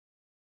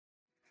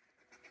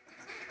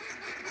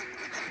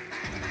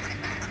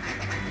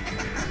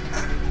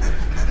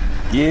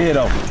Get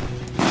 'em.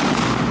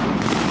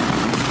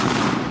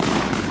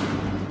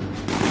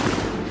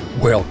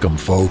 Welcome,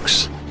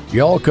 folks.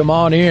 Y'all come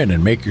on in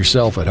and make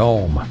yourself at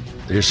home.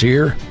 This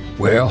here,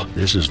 well,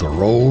 this is the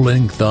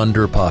Rolling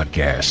Thunder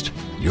Podcast,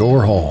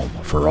 your home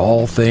for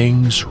all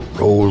things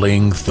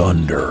Rolling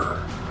Thunder.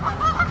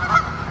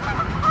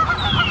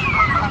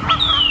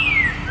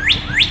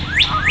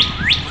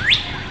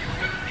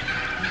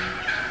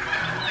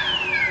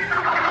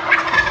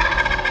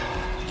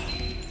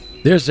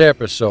 This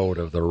episode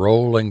of the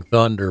Rolling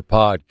Thunder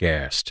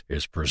Podcast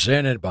is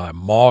presented by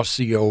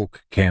Mossy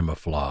Oak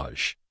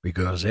Camouflage,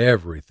 because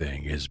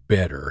everything is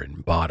better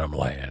in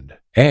Bottomland,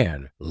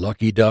 and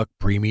Lucky Duck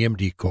Premium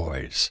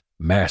Decoys,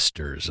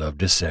 masters of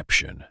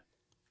deception.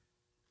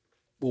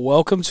 Well,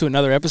 welcome to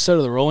another episode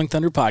of the Rolling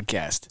Thunder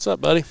Podcast. What's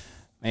up, buddy?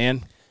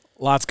 Man,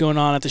 lots going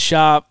on at the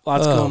shop,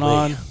 lots going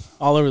on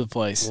all over the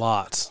place.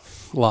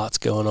 Lots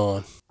going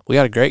on. We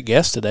got a great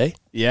guest today.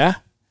 Yeah?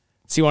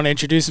 So you want to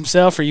introduce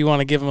himself, or you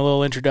want to give him a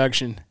little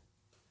introduction?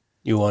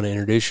 You want to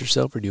introduce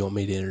yourself, or do you want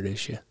me to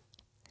introduce you?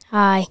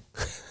 Hi.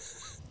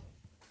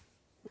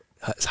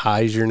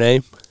 Hi is your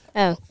name?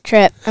 Oh,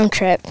 Tripp. I'm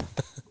Tripp.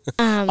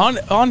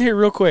 On here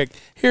real quick,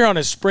 here on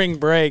his spring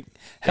break,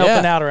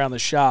 helping out around the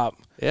shop.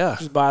 Yeah.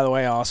 Which is, by the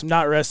way, awesome.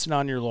 Not resting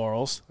on your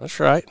laurels. That's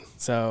right.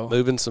 So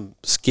moving some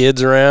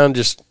skids around.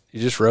 You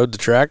just rode the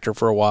tractor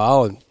for a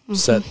while and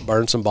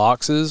burned some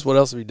boxes. What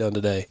else have you done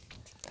today?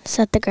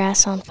 Set the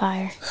grass on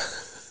fire.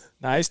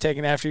 Nice,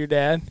 taking after your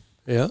dad.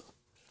 Yeah.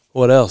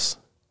 What else?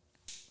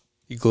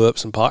 You glue up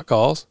some pot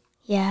calls.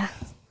 Yeah.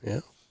 Yeah.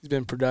 He's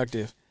been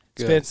productive.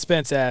 Good.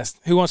 Spence asked,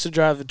 who wants to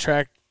drive the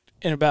track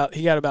he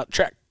got about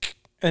track,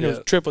 and it was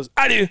Tripp was,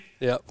 I do.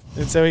 Yep.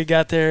 And so he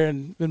got there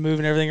and been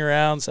moving everything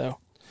around,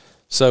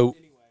 So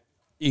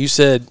you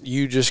said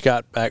you just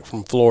got back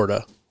from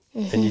Florida,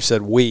 and you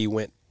said we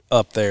went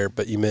up there,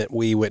 but you meant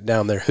we went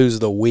down there. Who's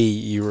the we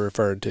you were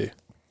referring to?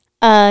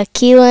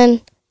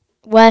 Kelan,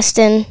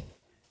 Weston,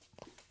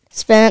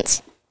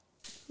 Spence,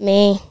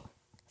 me,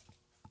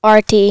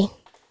 RT,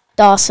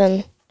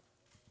 Dawson.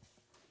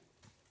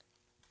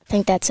 I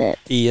think that's it.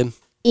 Ian,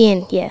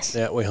 yes.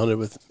 Yeah, we hunted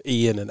with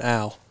Ian and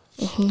Al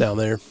down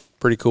there.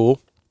 Pretty cool.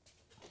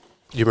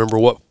 Do you remember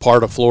what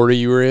part of Florida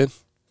you were in?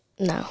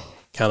 No.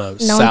 Kind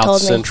of No one told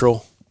south me.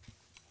 central.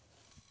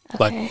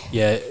 Okay. Like,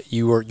 yeah,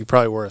 you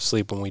probably were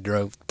asleep when we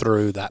drove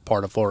through that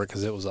part of Florida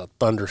because it was a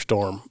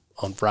thunderstorm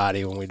on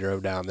Friday when we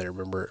drove down there.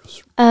 Remember, it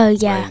was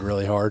rained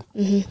really hard.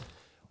 Mm-hmm.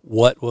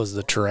 What was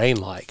the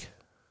terrain like?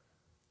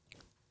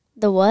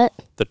 The what?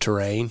 The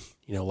terrain,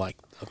 like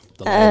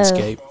the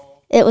landscape.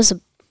 It was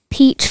a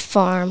peach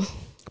farm.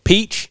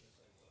 Peach?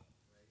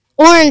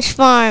 Orange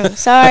farm.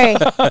 Sorry.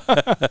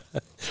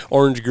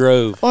 Orange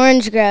Grove.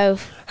 Orange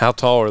Grove. How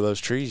tall are those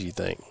trees, you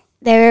think?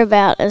 They were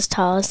about as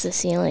tall as the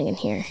ceiling in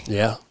here.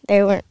 Yeah.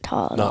 They weren't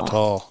tall at all. Not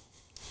tall.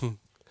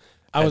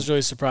 I was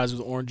really surprised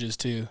with oranges,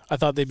 too. I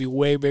thought they'd be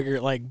way bigger,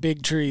 like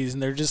big trees,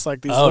 and they're just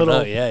like these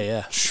little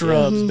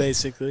shrubs,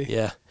 basically.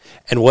 Yeah.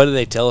 And what did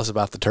they tell us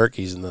about the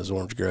turkeys in those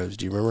orange groves?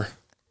 Do you remember?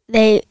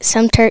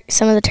 Some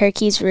of the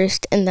turkeys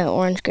roost in the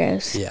orange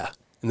groves. Yeah.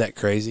 Isn't that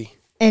crazy?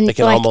 And they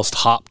can almost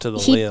hop to the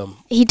limb.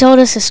 He told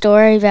us a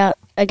story about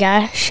a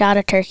guy shot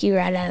a turkey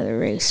right out of the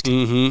roost.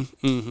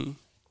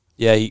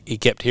 Yeah, he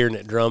kept hearing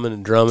it drumming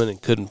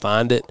and couldn't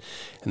find it.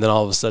 And then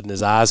all of a sudden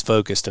his eyes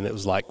focused, and it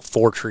was like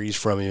 4 trees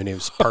from him, and he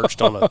was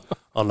perched on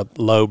a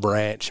low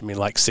branch,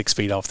 like 6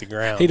 feet off the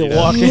ground. He'd have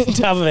walked in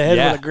top of the head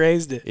and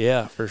grazed it.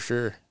 Yeah, for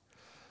sure.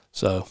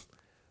 So,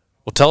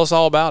 well, tell us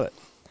all about it.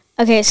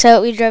 Okay,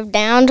 so we drove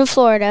down to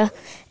Florida,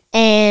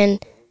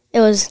 and it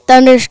was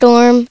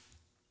thunderstorm.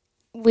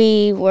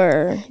 We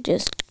were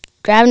just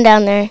driving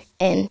down there,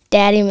 and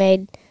Daddy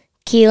made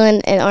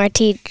Kelan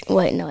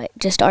and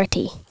just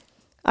RT.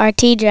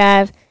 RT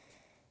drive,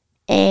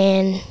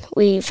 and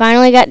we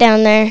finally got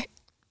down there,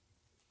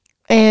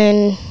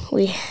 and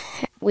we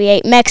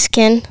ate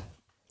Mexican.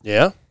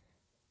 Yeah?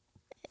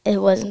 It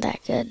wasn't that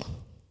good.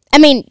 I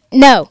mean,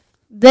 no.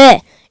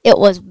 Bleh. It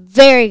was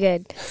very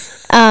good.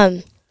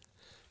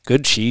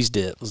 Good cheese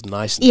dip. It was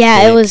nice and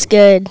yeah, thick. It was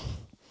good.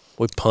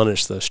 We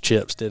punished those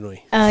chips, didn't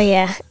we? Oh,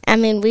 yeah. I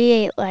mean, we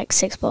ate like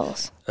 6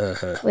 bowls.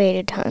 We ate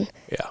a ton.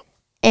 Yeah.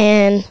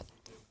 And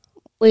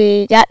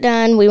we got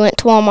done. We went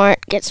to Walmart,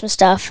 get some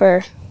stuff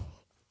for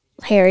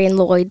Harry and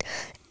Lloyd.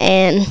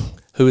 And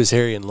who is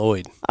Harry and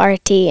Lloyd?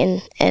 RT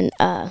and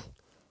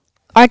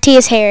RT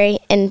is Harry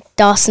and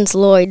Dawson's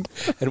Lloyd.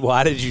 And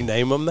why did you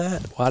name them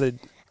that? Why did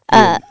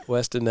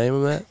Weston name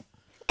them that?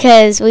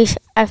 Because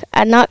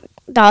I knocked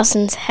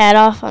Dawson's hat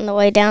off on the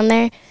way down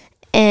there,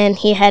 and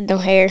he had no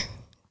hair.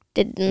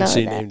 Didn't know so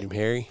that. you named him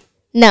Harry?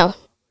 No,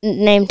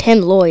 named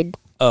him Lloyd.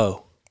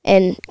 Oh.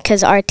 And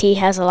because RT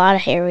has a lot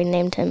of hair, we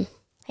named him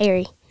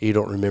Harry. You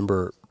don't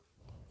remember,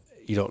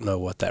 you don't know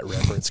what that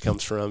reference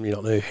comes from? You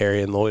don't know who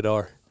Harry and Lloyd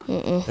are?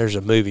 Mm-mm. There's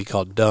a movie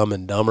called Dumb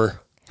and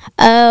Dumber.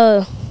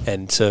 Oh.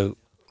 And so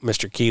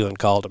Mr. Kelan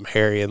called him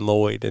Harry and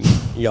Lloyd, and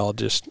y'all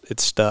just,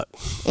 it stuck.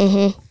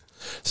 Mm-hmm.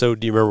 So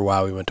do you remember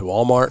why we went to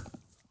Walmart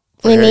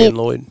for we Harry and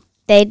Lloyd?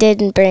 they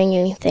didn't bring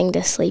anything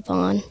to sleep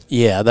on.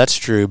 Yeah, that's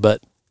true,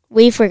 but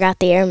we forgot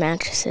the air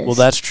mattresses. Well,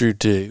 that's true,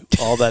 too.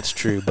 All that's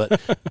true. But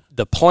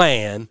the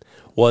plan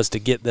was to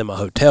get them a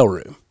hotel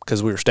room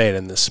because we were staying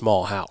in this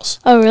small house.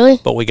 Oh, really?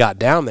 But we got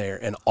down there,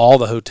 and all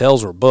the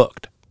hotels were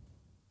booked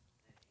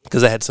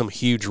because they had some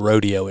huge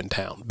rodeo in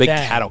town, big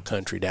cattle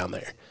country down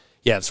there.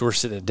 Yeah, so we're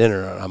sitting at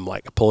dinner, and I'm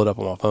like, I pull it up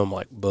on my phone, I'm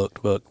like,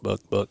 booked. I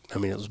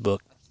mean, it was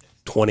booked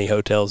 20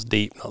 hotels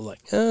deep. And I was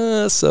like,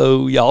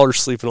 so y'all are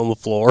sleeping on the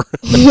floor.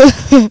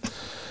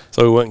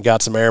 So we went and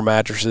got some air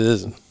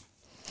mattresses and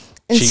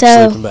cheap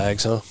sleeping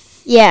bags, huh?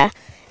 Yeah.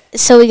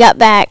 So we got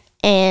back,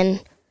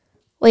 and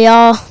we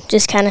all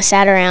just kind of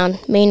sat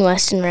around. Me and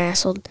Weston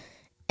wrestled,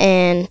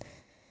 and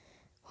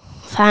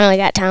finally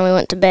got time. We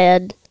went to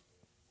bed,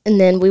 and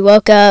then we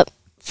woke up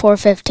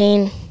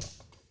 4:15.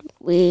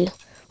 We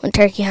went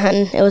turkey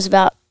hunting. It was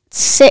about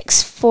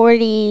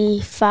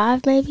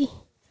 6:45, maybe,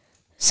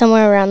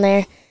 somewhere around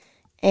there,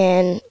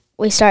 and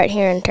we started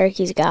hearing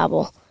turkeys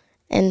gobble.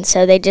 And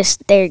so this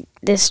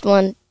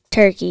one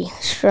turkey,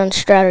 one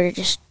strutter,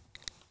 just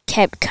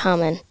kept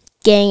coming,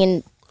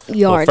 ganging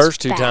yards. Well,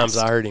 first two fast. times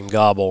I heard him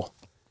gobble,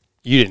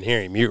 you didn't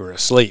hear him. You were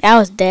asleep. I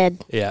was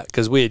dead. Yeah,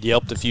 because we had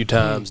yelped a few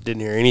times,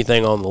 didn't hear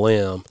anything on the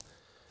limb.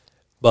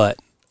 But,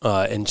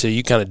 and so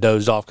you kind of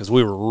dozed off because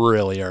we were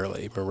really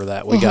early. Remember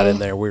that? We got in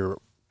there, we were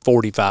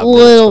 45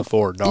 minutes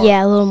before dark.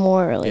 Yeah, a little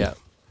more early. Yeah.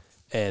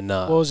 And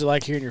what was it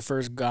like hearing your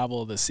first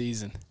gobble of the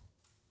season?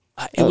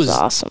 It was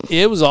awesome.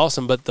 It was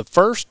awesome, but the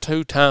first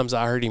two times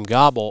I heard him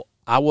gobble,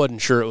 I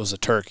wasn't sure it was a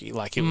turkey.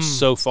 Like, it was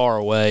so far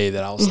away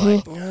that I was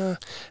like, and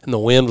the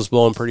wind was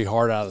blowing pretty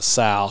hard out of the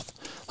south,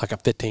 like a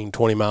 15,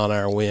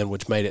 20-mile-an-hour wind,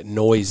 which made it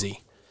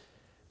noisy.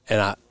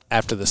 And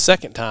after the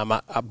second time,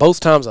 both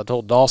times I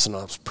told Dawson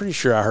I was pretty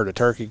sure I heard a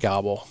turkey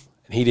gobble,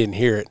 and he didn't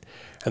hear it.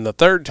 And the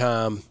third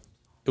time,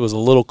 it was a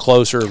little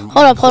closer.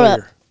 Hold up.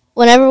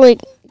 Whenever we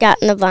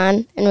got in the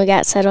vine and we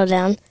got settled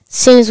down, as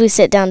soon as we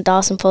sit down,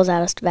 Dawson pulls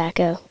out his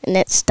tobacco, and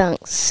it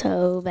stunk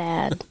so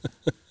bad.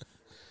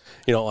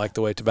 You don't like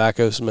the way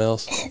tobacco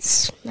smells? It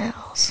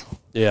smells.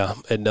 Yeah,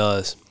 it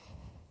does.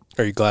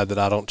 Are you glad that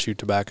I don't chew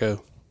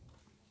tobacco?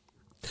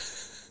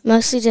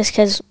 Mostly just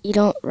because you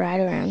don't ride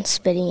around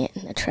spitting it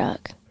in the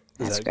truck.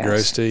 That's Is that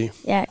gross to you?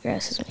 Yeah, it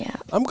grosses me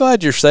out. I'm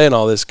glad you're saying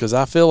all this because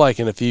I feel like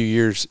in a few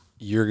years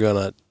you're going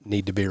to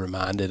need to be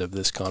reminded of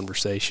this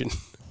conversation.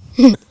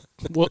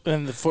 Well,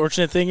 and the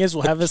fortunate thing is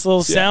we'll have this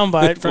little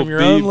soundbite from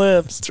your own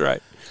lips. That's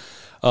right.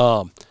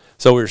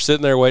 So we were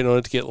sitting there waiting on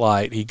it to get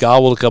light. He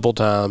gobbled a couple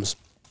times.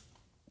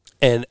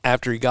 And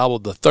after he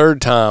gobbled the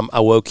third time, I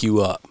woke you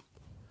up.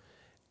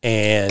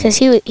 Because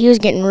he was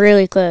getting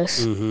really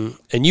close. Mm-hmm.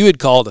 And you had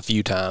called a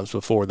few times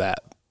before that.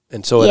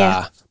 And so had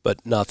I,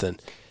 but nothing.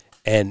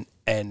 And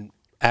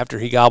after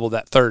he gobbled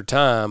that third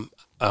time,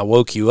 I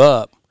woke you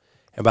up.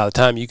 And by the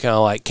time you kind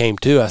of like came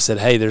to, I said,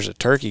 hey, there's a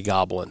turkey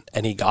gobbling.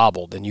 And he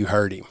gobbled, and you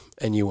heard him.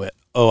 And you went,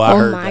 I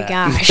heard that. Oh, my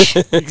gosh.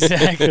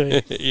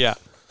 Exactly. Yeah.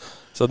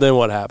 So then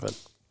what happened?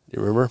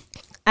 You remember?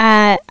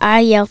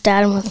 I yelped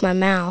at him with my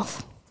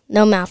mouth.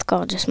 No mouth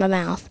call, just my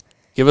mouth.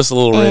 Give us a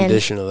little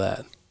rendition of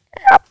that.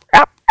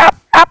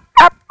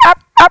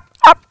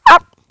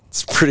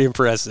 It's pretty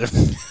impressive.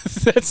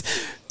 That's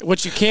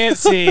what you can't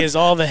see is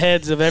all the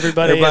heads of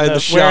everybody in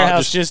the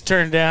warehouse just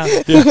turned down.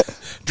 Yeah.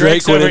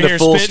 Drake's went over into here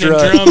full spitting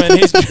strut.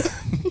 and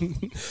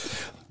drumming.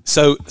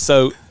 So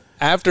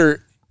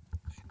after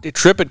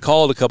Tripp had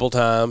called a couple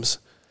times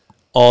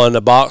on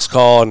a box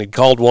call, and he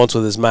called once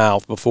with his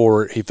mouth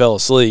before he fell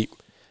asleep.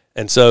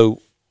 And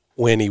so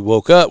when he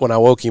woke up, when I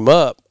woke him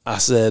up, I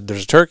said,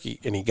 there's a turkey,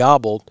 and he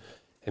gobbled.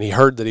 And he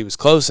heard that he was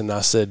close, and I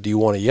said, do you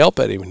want to yelp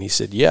at him? And he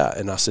said, yeah.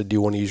 And I said, do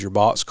you want to use your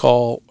box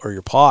call or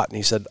your pot? And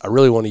he said, I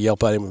really want to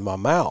yelp at him with my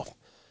mouth.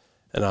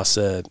 And I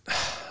said,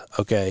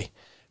 okay.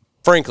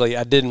 Frankly,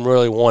 I didn't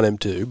really want him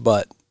to,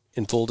 but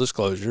in full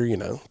disclosure,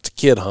 it's a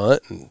kid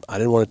hunt, and I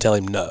didn't want to tell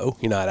him no.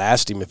 I'd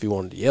asked him if he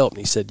wanted to yelp, and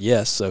he said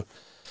yes. So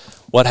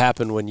what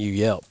happened when you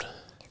yelped?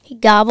 He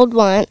gobbled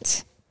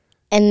once,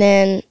 and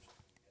then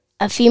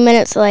a few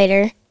minutes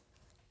later,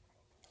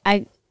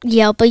 I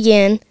yelp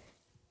again,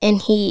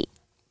 and he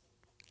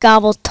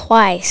gobbled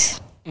twice.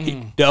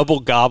 He double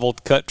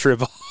gobbled, cut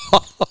Tripp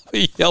off.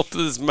 He yelped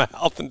with his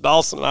mouth, and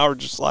Dawson and I were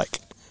just like,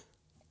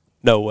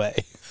 no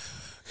way.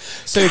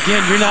 So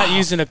again, you're not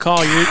using a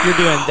call. You're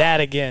doing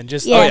that again,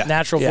 just like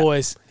natural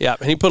voice. Yeah,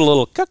 and he put a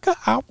little put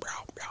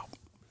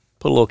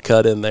a little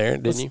cut in there,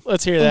 didn't you?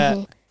 Let's hear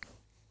that.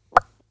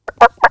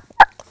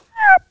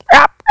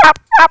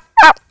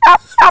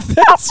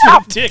 That's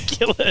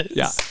ridiculous.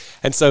 Yeah.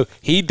 And so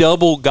he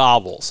double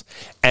gobbles.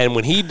 And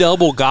when he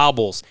double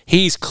gobbles,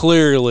 he's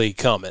clearly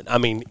coming. I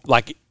mean,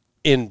 like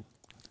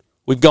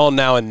we've gone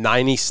now in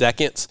 90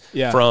 seconds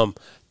from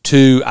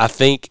to, I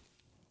think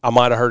I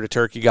might have heard a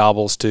turkey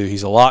gobbles to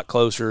he's a lot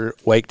closer,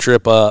 wake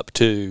Tripp up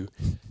to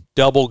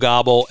double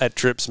gobble at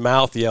Tripp's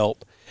mouth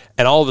yelp.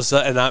 And all of a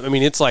sudden, I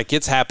mean, it's like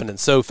it's happening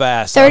so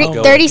fast.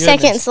 30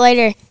 seconds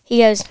later, he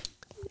goes,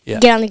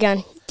 get on the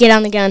gun.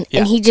 Yeah.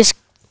 And he just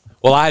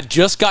Well, I had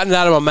just gotten it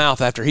out of my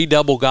mouth after he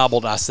double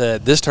gobbled. I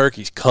said, "This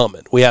turkey's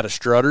coming." We had a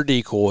strutter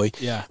decoy.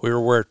 Yeah. We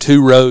were where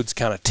two roads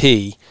kind of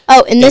tee.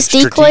 Oh, and this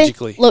decoy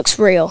looks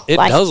real. It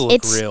does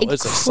look real. Incredible.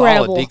 It's a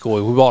solid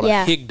decoy. We bought a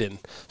Higdon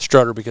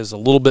strutter because it's a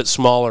little bit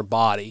smaller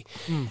body.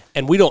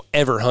 And we don't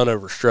ever hunt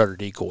over strutter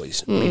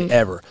decoys. I mean,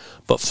 ever.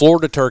 But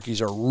Florida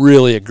turkeys are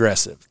really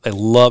aggressive. They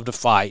love to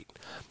fight.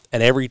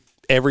 And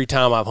every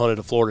time I've hunted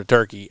a Florida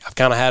turkey, I've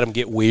kind of had them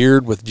get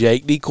weird with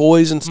Jake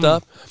decoys and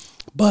stuff.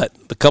 But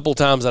the couple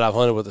times that I've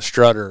hunted with a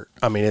strutter,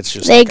 I mean, it's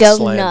just they go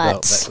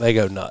nuts. They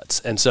go nuts.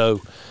 And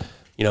so,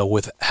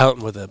 with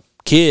hunting with a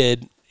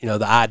kid,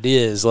 the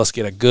idea is let's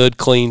get a good,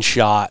 clean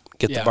shot,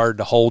 get the bird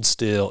to hold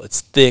still.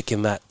 It's thick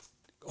in that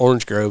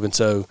orange grove. And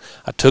so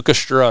I took a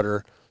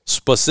strutter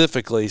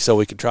specifically so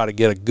we could try to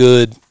get a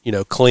good,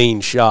 clean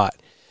shot.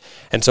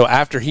 And so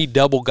after he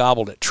double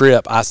gobbled at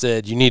Tripp, I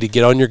said, you need to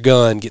get on your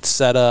gun, get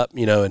set up,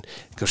 and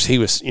because he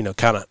was,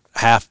 kind of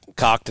half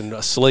cocked and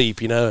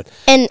asleep,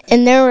 And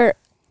there were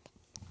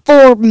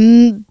 4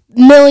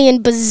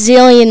 million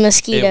bazillion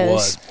mosquitoes. It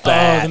was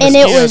bad. The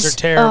mosquitoes are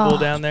terrible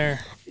down there.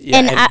 Yeah,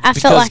 and I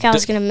felt like I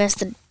was going to miss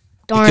the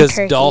darn because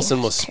turkey.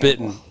 Dawson was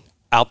spitting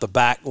out the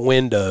back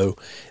window.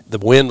 The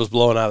wind was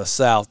blowing out of the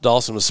south.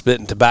 Dawson was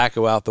spitting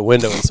tobacco out the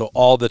window, and so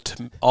all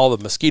the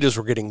mosquitoes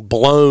were getting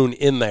blown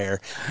in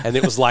there, and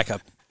it was like a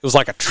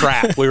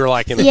trap. We were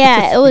like in a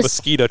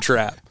mosquito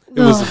trap. It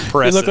was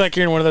impressive. You look like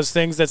you're in one of those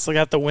things that's like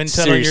out the wind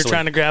tunnel. Seriously. You're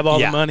trying to grab all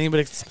the money, but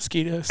it's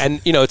mosquitoes.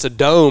 And, it's a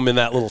dome in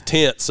that little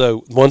tent.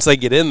 So once they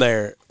get in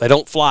there, they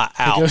don't fly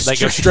out. They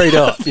go straight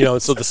up.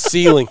 And so the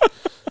ceiling,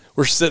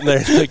 we're sitting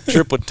there, like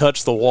Tripp would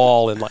touch the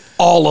wall, and like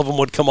all of them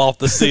would come off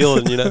the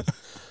ceiling,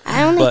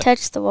 I only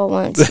touched the wall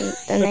once.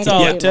 And that's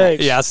all it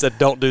takes. Yeah, I said,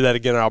 don't do that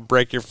again or I'll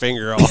break your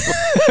finger off.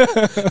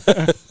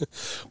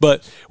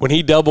 But when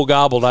he double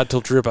gobbled, I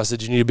told Tripp, I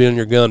said, you need to be on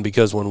your gun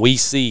because when we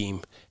see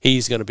him,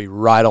 he's going to be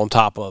right on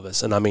top of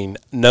us. And, I mean,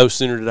 no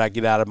sooner did I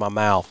get out of my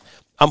mouth.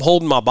 I'm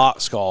holding my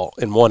box call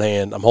in one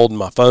hand. I'm holding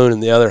my phone in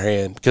the other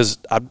hand because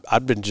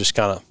I've been just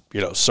kind of,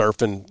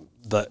 surfing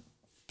the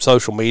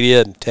social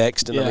media and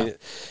texting.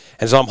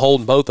 And so I'm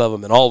holding both of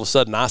them, and all of a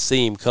sudden I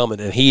see him coming,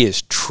 and he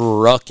is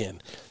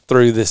trucking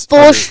through this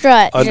full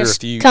strut,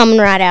 just coming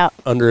right out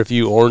under a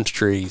few orange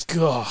trees.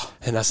 God.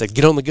 And I said,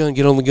 get on the gun.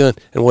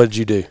 And what did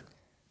you do?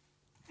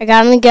 I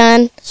got on the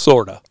gun.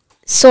 Sorta.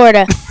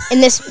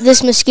 And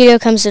this mosquito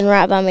comes in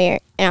right by me,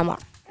 and I'm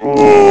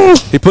like,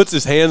 he puts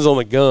his hands on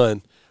the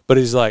gun, but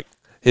he's like,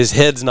 his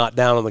head's not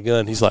down on the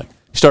gun. He's like,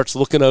 he starts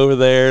looking over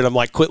there, and I'm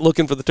like, quit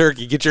looking for the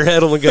turkey. Get your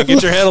head on the gun.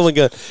 Get your head on the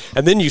gun.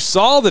 And then you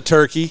saw the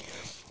turkey,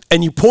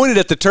 and you pointed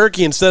at the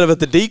turkey instead of at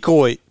the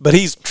decoy, but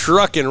he's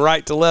trucking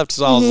right to left.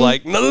 So I was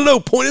like, no,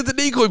 point at the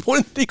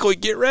decoy.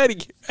 Get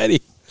ready.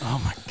 Oh,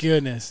 my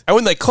goodness. And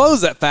when they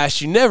close that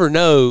fast, you never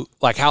know,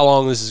 like, how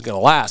long this is going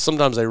to last.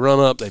 Sometimes they run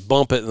up, they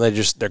bump it, and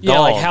they're gone. Yeah,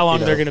 like how long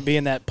they're going to be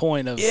in that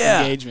point of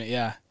engagement,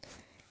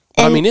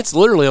 I mean, it's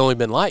literally only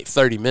been like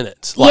 30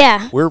 minutes.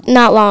 Like, we're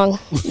not long.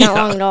 Not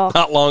long at all.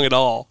 Not long at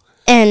all.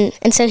 And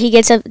so he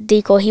gets up the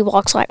decoy. He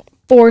walks like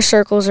 4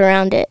 circles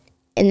around it,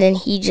 and then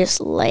he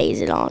just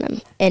lays it on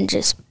him and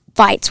just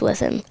fights with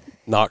him.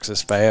 Knocks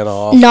his fan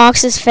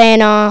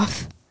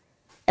off.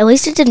 At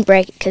least it didn't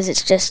break it because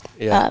it's just...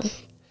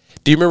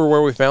 Do you remember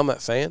where we found that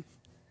fan?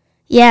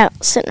 Yeah,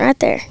 sitting right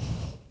there.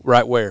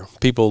 Right where?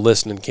 People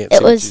listening can't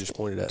see what you just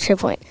pointed at. True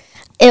point.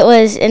 It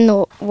was in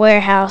the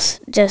warehouse,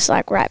 just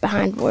like right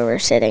behind where we're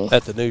sitting.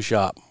 At the new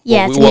shop.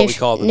 Yeah, what we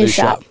call the new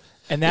shop.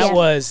 And that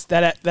was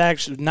that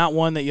actually not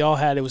one that y'all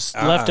had. It was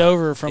left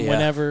over from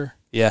whenever.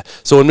 Yeah.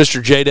 So when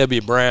Mr.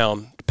 J.W.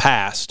 Brown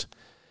passed,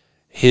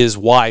 his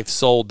wife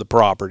sold the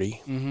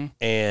property,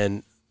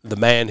 and the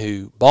man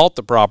who bought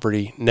the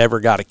property never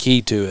got a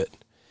key to it.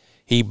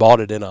 He bought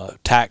it in a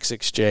tax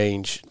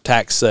exchange,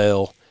 tax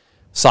sale,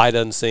 sight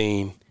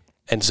unseen.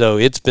 And so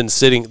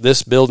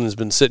this building's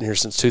been sitting here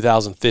since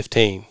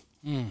 2015.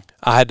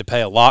 I had to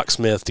pay a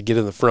locksmith to get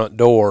in the front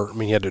door. I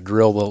mean, you had to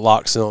drill the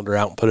lock cylinder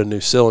out and put a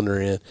new cylinder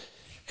in.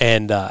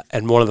 And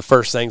one of the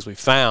first things we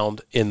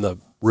found in the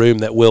room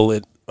that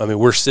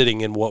we're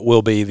sitting in what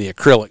will be the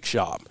acrylic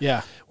shop.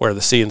 Yeah. Where the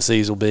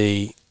CNCs will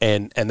be.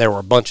 And there were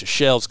a bunch of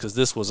shelves because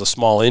this was a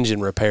small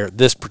engine repair.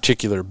 This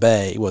particular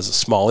bay was a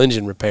small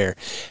engine repair.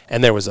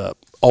 And there was a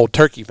old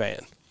turkey fan.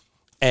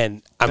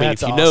 And, I mean,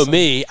 if you know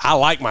me, I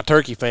like my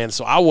turkey fan,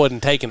 so I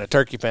wasn't taking a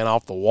turkey fan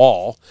off the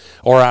wall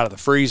or out of the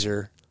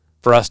freezer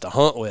for us to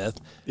hunt with.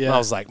 Yeah. And I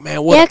was like,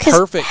 man, what a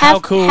perfect... How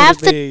cool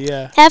would it be,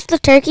 half the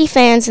turkey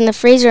fans in the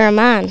freezer are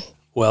mine.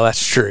 Well,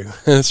 that's true.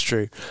 That's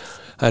true.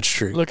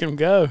 Look at them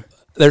go.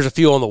 There's a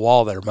few on the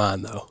wall that are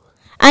mine, though.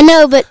 I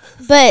know,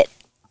 but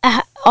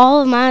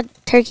all of my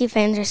turkey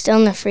fans are still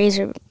in the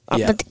freezer.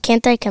 Yeah. But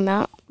can't they come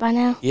out by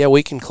now? Yeah,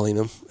 we can clean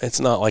them. It's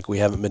not like we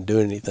haven't been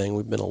doing anything.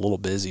 We've been a little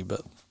busy, but...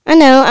 I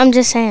know, I'm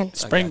just saying.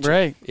 Spring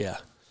break. Yeah.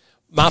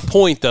 My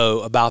point,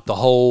 though, about the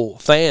whole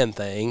fan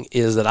thing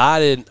is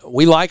that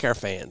we like our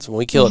fans. When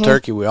we kill a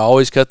turkey, we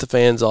always cut the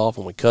fans off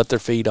and we cut their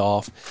feet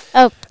off.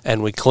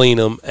 And we clean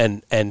them.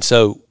 And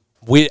so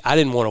I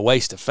didn't want to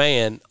waste a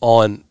fan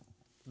on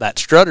that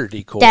strutter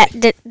decoy.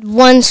 That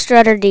one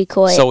strutter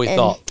decoy. So we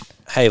thought,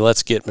 hey,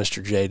 let's get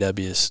Mr.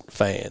 JW's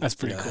fan. That's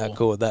pretty cool. How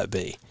cool would that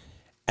be?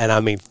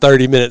 And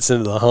 30 minutes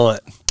into the hunt.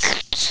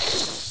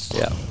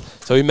 Yeah.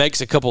 So he makes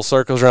a couple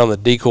circles around the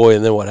decoy,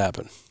 and then what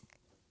happened?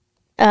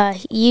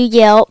 You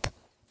yelp,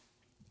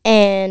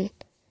 and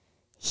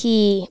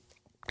he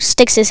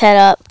sticks his head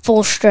up,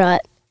 full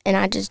strut, and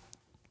I just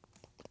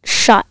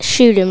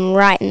shoot him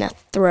right in the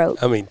throat.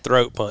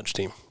 Throat punched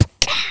him.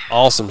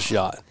 Awesome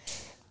shot.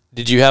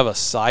 Did you have a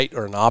sight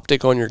or an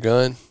optic on your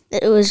gun?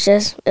 It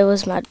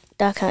was my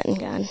duck hunting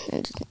gun,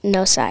 and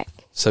no sight.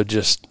 So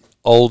just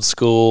old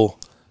school,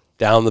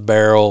 down the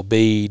barrel,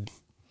 bead.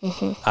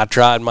 Mm-hmm. I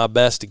tried my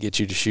best to get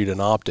you to shoot an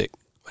optic,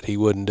 but he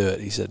wouldn't do it.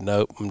 He said,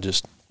 "Nope, I'm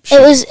just."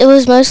 Shooting. It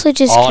was mostly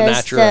just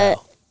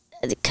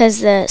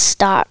because the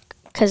stock,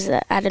 because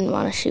I didn't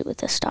want to shoot with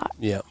the stock.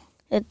 Yeah.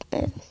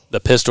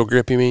 The pistol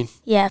grip, you mean?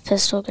 Yeah,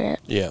 pistol grip.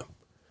 Yeah.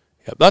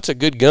 That's a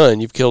good gun.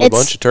 You've killed a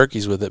bunch of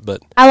turkeys with it,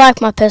 but I like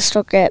my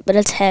pistol grip, but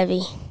it's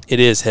heavy. It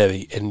is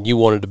heavy, and you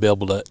wanted to be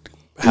able to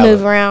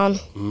move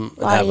around, and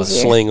have a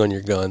sling on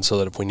your gun, so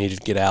that if we needed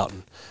to get out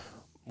and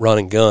run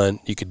and gun,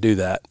 you could do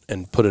that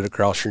and put it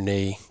across your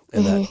knee.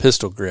 And that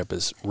pistol grip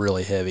is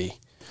really heavy.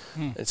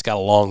 It's got a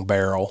long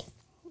barrel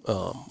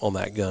on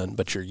that gun,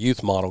 but your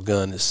youth model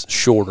gun is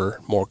shorter,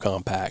 more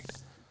compact.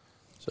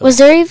 So. Was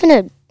there even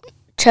a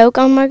choke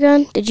on my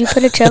gun? Did you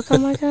put a choke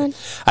on my gun?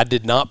 I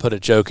did not put a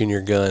choke in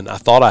your gun. I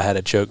thought I had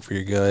a choke for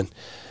your gun.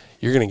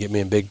 You're going to get me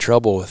in big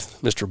trouble with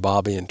Mr.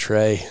 Bobby and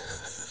Trey.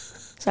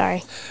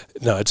 Sorry.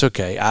 No, it's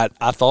okay.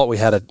 I thought we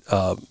had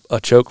a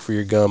choke for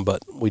your gun,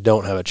 but we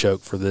don't have a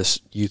choke for this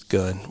youth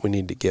gun. We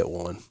need to get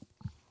one.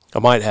 I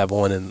might have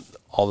one in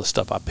all the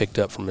stuff I picked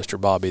up from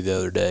Mr. Bobby the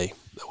other day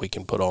that we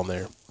can put on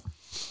there.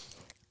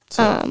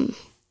 So.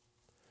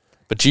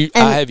 But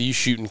I have you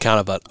shooting kind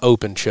of an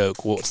open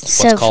choke,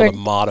 what's called a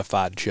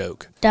modified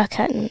choke. Duck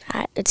hunting,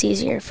 it's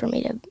easier for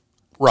me to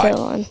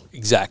kill one.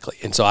 Exactly.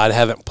 And so I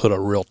haven't put a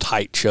real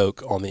tight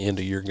choke on the end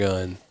of your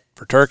gun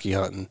for turkey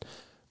hunting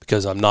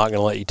because I'm not going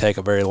to let you take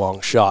a very long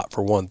shot,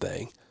 for one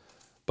thing.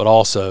 But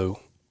also,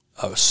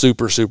 a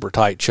super, super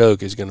tight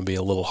choke is going to be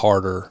a little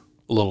harder,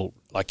 a little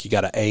like you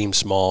got to aim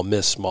small,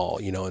 miss small,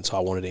 and so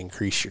I wanted to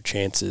increase your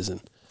chances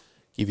and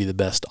give you the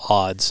best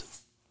odds.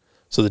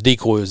 So the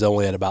decoy was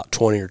only at about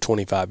 20 or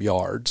 25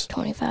 yards.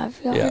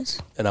 25 yards.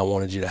 Yeah. And I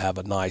wanted you to have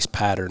a nice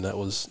pattern that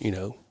was,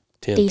 10,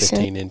 decent.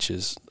 15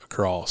 inches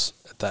across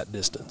at that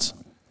distance.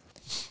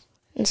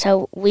 And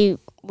so we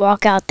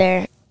walk out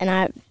there,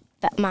 and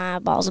my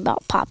eyeballs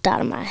about popped out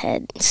of my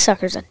head.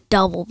 Sucker's a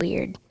double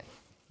beard.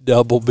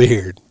 Double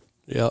beard.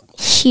 Yep.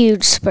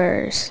 Huge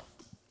spurs.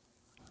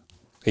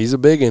 He's a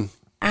big one.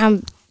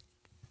 I'm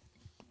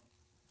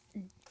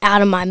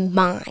out of my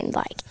mind.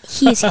 Like,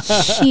 he's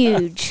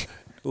huge.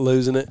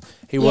 Losing it.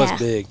 He was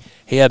big.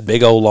 He had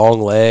big old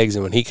long legs,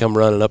 and when he come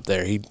running up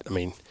there,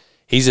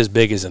 he's as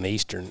big as an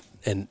eastern.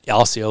 And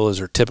Osceolas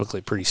are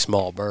typically pretty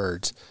small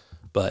birds,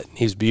 but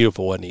he was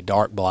beautiful, wasn't he?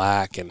 Dark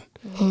black, and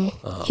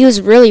he was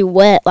really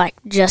wet, like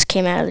just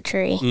came out of the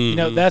tree.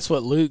 Mm-hmm. That's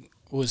what Luke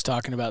was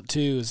talking about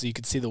too. Is you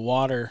could see the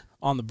water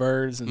on the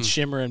birds and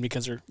shimmering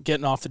because they're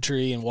getting off the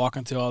tree and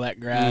walking through all that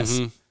grass.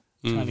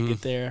 Trying to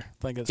get there.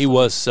 He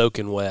was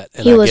soaking wet,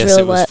 and I guess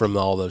really it was wet. from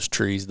all those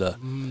trees, the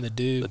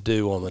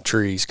dew on the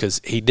trees, because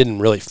he didn't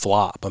really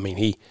flop.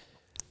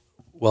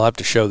 We'll have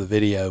to show the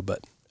video,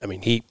 but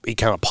he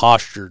kind of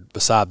postured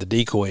beside the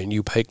decoy, and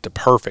you picked a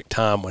perfect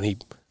time when he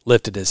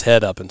lifted his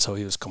head up, and so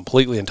he was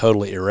completely and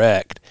totally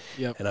erect.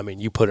 Yep. And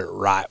you put it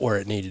right where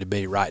it needed to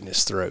be, right in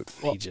his throat.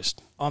 Well,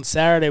 on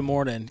Saturday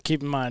morning,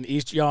 keep in mind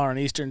y'all are in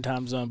Eastern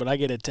time zone, but I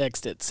get a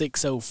text at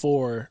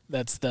 6:04.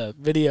 That's the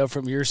video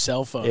from your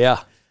cell phone. Yeah.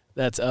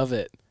 That's of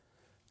it.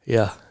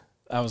 Yeah.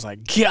 I was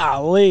like,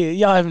 golly,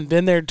 y'all haven't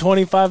been there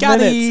 25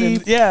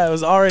 minutes. And it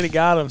was already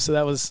got him. So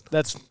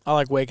I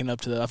like waking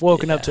up to that. I've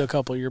woken up to a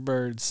couple of your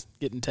birds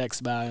getting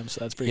texts by him, so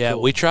that's pretty cool. Yeah,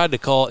 we tried to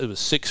call, it was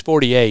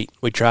 6:48.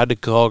 We tried to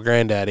call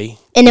Granddaddy.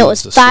 And it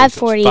was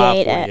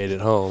 5:48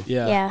 at home.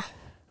 Yeah.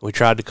 We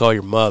tried to call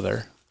your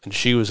mother, and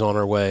she was on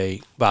her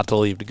way, about to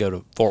leave to go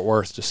to Fort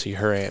Worth to see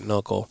her aunt and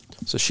uncle.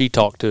 So she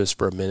talked to us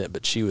for a minute,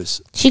 but she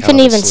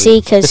couldn't even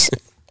see because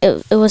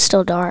it was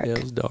still dark. Yeah,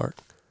 it was dark.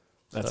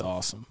 That's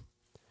awesome.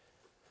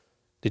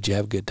 Did you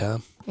have a good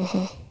time?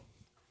 Mm-hmm.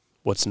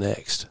 What's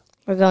next?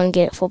 We're going to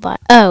get it full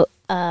body.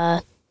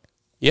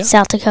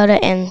 South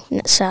Dakota and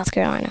South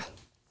Carolina.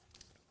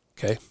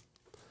 Okay.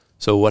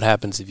 So what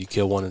happens if you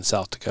kill one in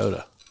South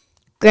Dakota?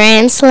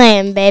 Grand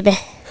Slam, baby.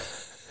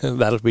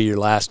 That'll be your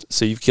last.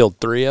 So you've killed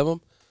 3 of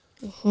them?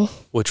 Mm-hmm.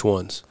 Which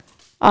ones?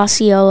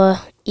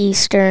 Osceola,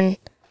 Eastern,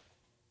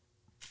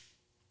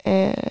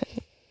 and...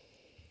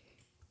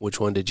 Which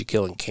one did you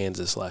kill in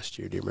Kansas last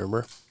year? Do you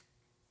remember?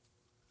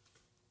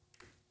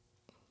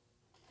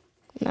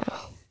 No.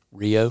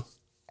 Rio?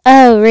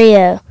 Oh,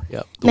 Rio.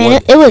 Yep.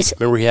 Man, it was...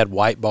 Remember he had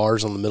white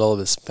bars on the middle of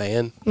his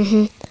fan?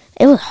 Mm-hmm.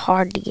 It was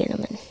hard to get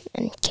them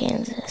in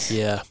Kansas.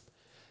 Yeah.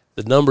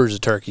 The numbers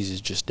of turkeys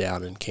is just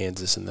down in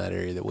Kansas in that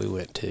area that we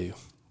went to,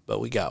 but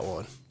we got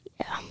one.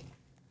 Yeah.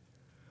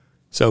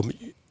 So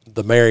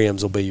the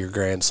Merriams will be your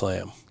Grand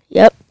Slam.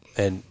 Yep.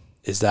 And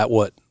is that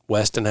what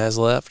Weston has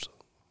left?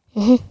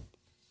 Mm-hmm.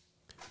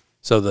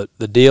 So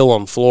the deal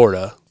on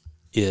Florida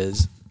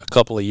is a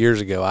couple of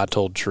years ago I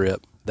told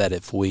Tripp that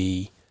if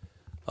we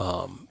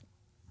I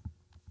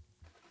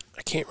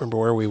can't remember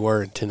where we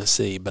were in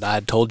Tennessee, but I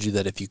had told you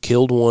that if you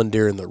killed one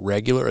during the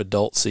regular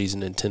adult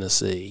season in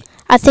Tennessee.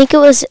 I think it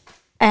was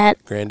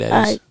at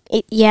Granddaddy's?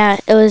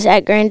 It was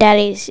at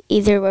Granddaddy's,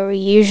 either where we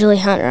usually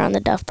hunt or on the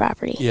Duff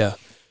property. Yeah.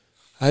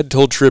 I had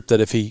told Tripp that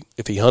if he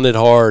hunted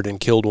hard and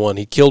killed one,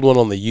 he killed one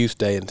on the youth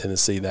day in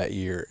Tennessee that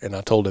year, and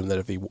I told him that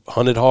if he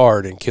hunted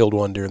hard and killed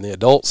one during the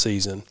adult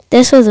season.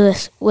 This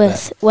was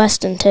with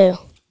Weston too,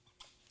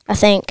 I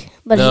think,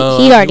 but no,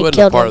 he'd already he wasn't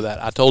killed a part one. of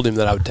that. I told him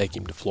that I would take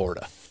him to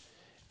Florida,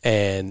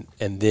 and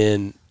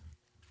then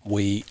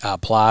I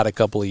applied a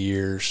couple of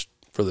years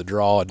for the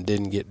draw and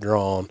didn't get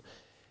drawn,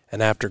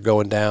 and after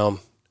going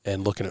down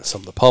and looking at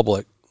some of the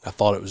public, I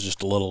thought it was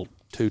just a little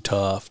too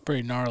tough.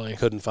 Pretty gnarly.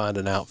 Couldn't find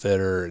an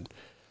outfitter, and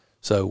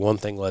so one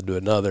thing led to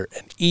another.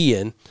 And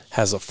Ian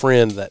has a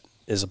friend that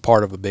is a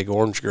part of a big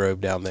orange grove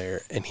down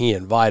there, and he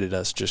invited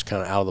us just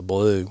kind of out of the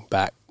blue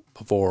back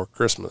before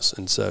Christmas.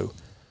 And so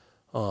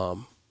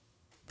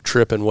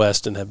Tripp and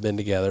Weston have been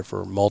together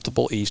for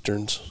multiple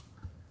Easterns.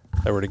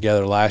 They were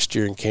together last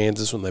year in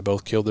Kansas when they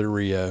both killed their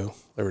Rio.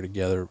 They were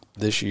together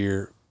this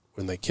year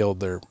when they killed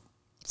their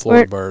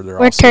Florida bird.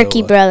 We're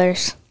Turkey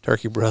brothers.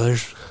 Turkey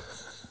brothers.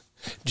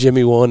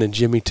 Jimmy 1 and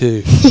Jimmy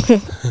 2.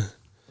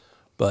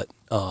 But,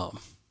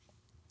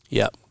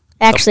 yep.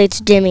 Actually, it's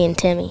Jimmy and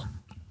Timmy.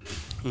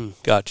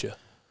 Gotcha.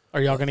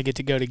 Are y'all going to get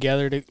to go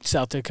together to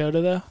South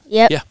Dakota, though?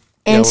 Yep. Yeah.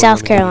 And we're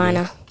South gonna go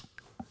Carolina.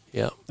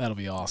 Yeah. That'll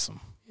be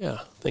awesome. Yeah,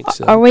 I think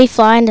so. Are we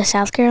flying to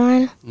South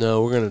Carolina?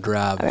 No, we're going to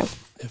drive Okay.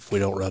 if we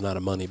don't run out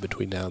of money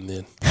between now and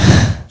then.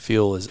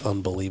 Fuel is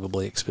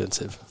unbelievably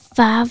expensive.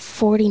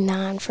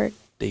 $5.49 for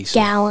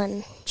Diesel.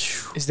 gallon.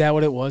 Is that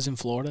what it was in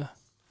Florida?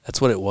 That's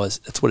what it was.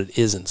 That's what it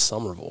is in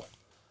Somerville.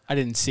 I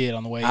didn't see it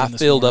on the way I in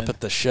this filled morning. up at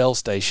the Shell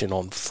station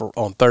on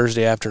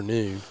Thursday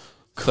afternoon.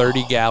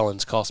 30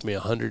 gallons cost me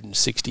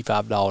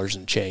 $165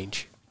 and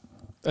change.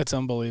 That's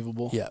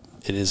unbelievable. Yeah,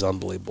 it is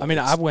unbelievable. I mean,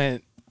 I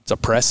went. It's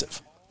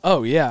oppressive.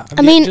 Oh yeah.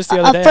 I mean, just the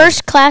other a day,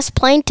 first class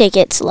plane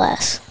ticket's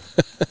less.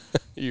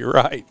 You're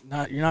right.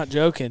 You're not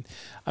joking.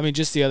 I mean,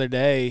 just the other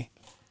day,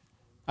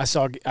 I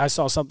saw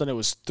something that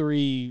was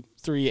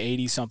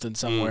 $380 something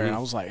somewhere, and I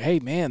was like, hey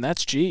man,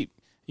 that's cheap.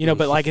 You know,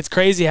 but like it's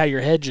crazy how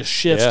your head just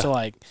shifts to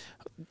like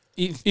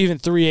even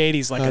 380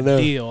 is like a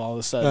deal all of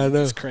a sudden. I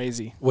know. It's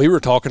crazy. We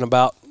were talking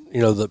about,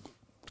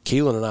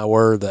 Kelan and I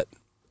were that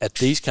at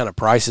these kind of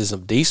prices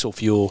of diesel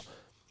fuel,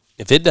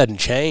 if it doesn't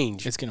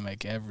change, It's gonna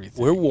make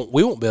everything. we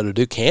won't be able to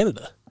do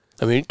Canada.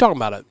 I mean, you're talking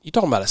about a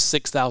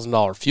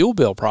 $6,000 fuel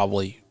bill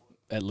probably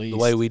At least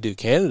the way we do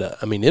Canada.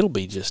 I mean, it'll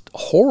be just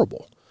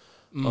horrible.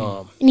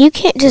 You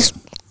can't just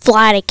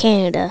fly to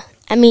Canada.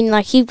 I mean,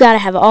 like, you've got to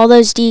have all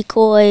those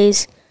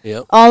decoys,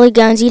 Yep. all the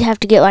guns. You'd have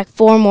to get like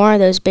 4 more of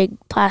those big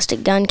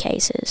plastic gun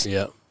cases.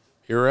 Yep.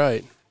 You're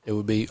right. It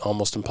would be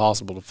almost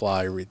impossible to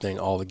fly everything,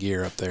 all the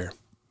gear up there.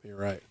 You're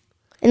right.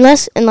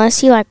 Unless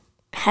you like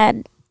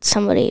had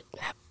somebody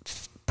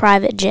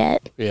private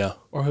jet. Yeah.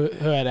 or who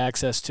had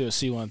access to a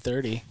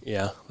C-130.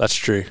 Yeah, that's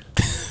true.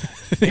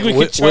 Think we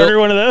could charter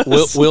one of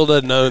those? Will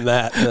doesn't own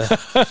that.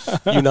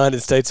 The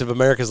United States of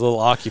America is a little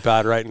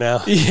occupied right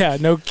now. Yeah,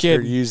 no They're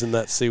kidding. using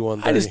that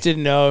C-130. I just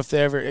didn't know if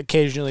they ever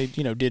occasionally,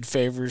 did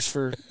favors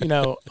for,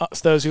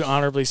 those who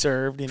honorably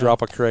served.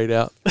 Drop a crate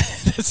out.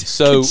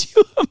 So could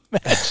you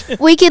imagine?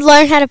 We could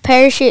learn how to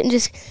parachute and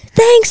just,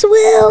 thanks,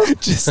 Will.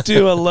 Just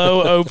do a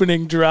low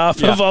opening drop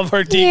Yeah. of all of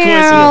our decoys in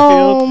the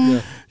field.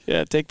 Meow.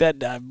 Yeah, take that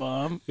dive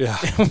bomb. Yeah.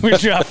 We're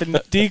dropping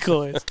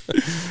decoys.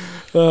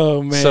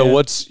 Oh man.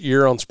 So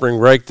you're on spring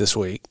break this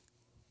week?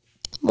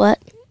 What?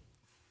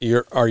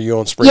 Are you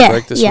on spring Yeah,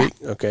 break this yeah. week?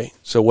 Okay.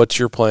 So what's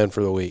your plan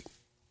for the week?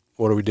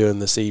 What are we doing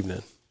this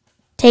evening?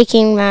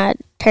 Taking my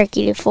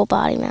turkey to full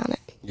body mount it.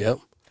 Yep.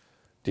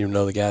 Do you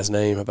know the guy's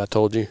name? Have I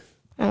told you?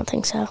 I don't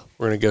think so.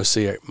 We're going to go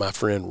see my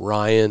friend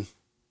Ryan.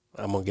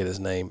 I'm going to get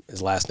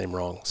his last name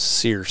wrong.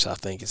 Sears, I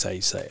think is how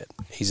you say it.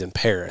 He's in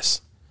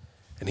Paris,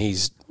 and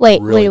he's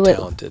really wait.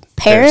 talented.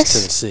 Paris?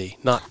 Tennessee.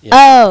 Not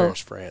Oh. Paris,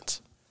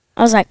 France.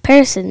 I was like,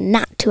 Paris is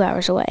not 2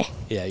 hours away.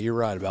 Yeah, you're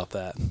right about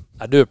that.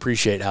 I do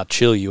appreciate how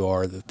chill you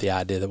are, that the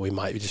idea that we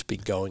might just be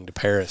going to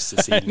Paris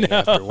this evening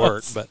after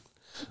work. But,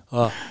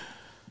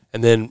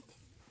 and then,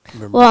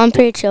 remember, Well, I'm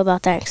pretty chill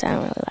about that because I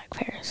don't really like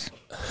Paris.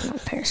 I'm not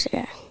a Paris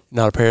guy.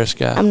 not a Paris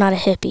guy? I'm not a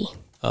hippie.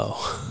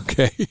 Oh,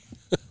 okay.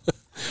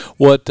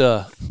 What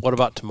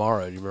about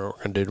tomorrow? Do you remember what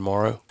we're going to do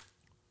tomorrow?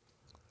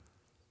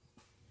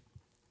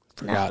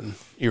 Forgotten.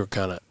 You were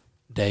kind of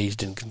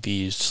dazed and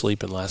confused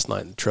sleeping last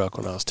night in the truck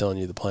when I was telling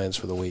you the plans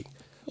for the week.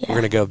 Yeah. We're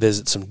going to go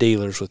visit some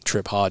dealers with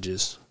Tripp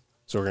Hodges.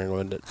 So we're going to go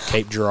into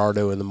Cape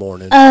Girardeau in the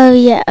morning. Oh,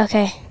 yeah,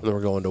 okay. And then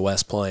we're going to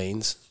West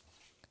Plains.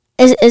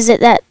 Is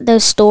it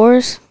those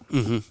stores?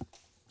 Mm-hmm.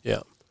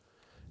 Yeah.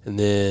 And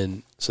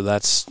then, so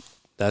that's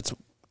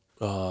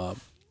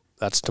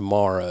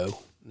tomorrow.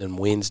 Then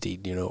Wednesday,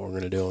 do you know what we're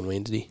going to do on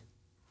Wednesday?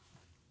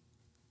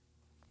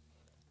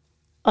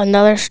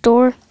 Another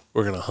store?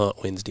 We're going to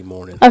hunt Wednesday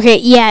morning. Okay,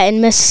 yeah, in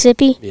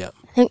Mississippi? Yeah.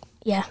 I think,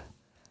 yeah.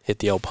 Hit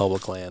the old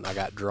public land. I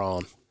got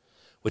drawn,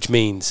 which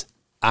means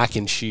I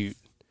can shoot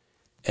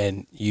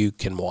and you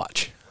can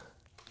watch.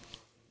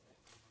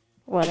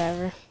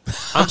 Whatever.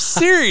 I'm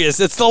serious.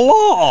 It's the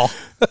law.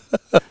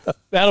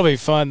 That'll be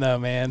fun, though,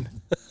 man.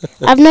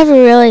 I've never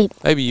really...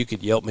 Maybe you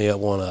could Yelp me at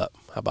one up.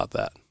 How about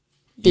that?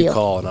 Deal. You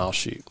call and I'll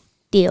shoot.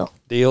 Deal.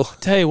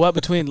 Tell you what,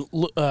 between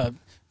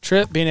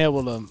Tripp being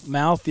able to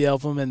mouth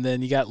yelp them and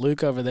then you got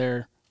Luke over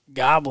there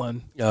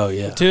gobbling. Oh,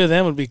 yeah. The two of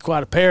them would be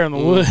quite a pair in the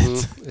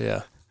woods.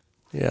 Yeah.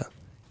 Yeah.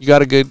 You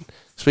got a good,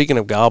 speaking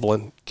of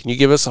gobbling, can you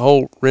give us a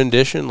whole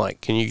rendition? Like,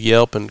 can you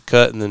yelp and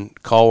cut and then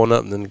call one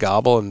up and then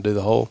gobble and do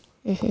the whole?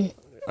 Mm-hmm.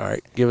 All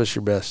right. Give us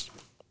your best.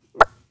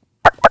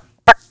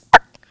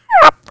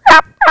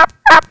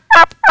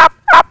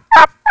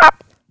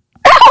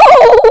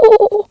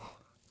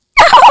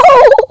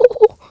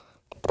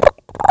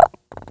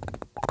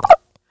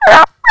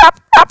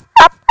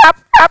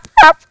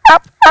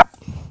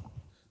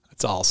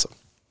 That's awesome.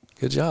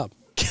 Good job.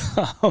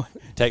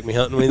 Take me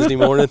hunting Wednesday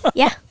morning?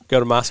 Yeah. Go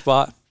to my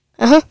spot?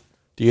 Uh-huh.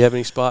 Do you have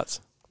any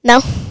spots?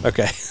 No.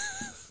 Okay.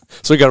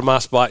 So we go to my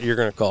spot, you're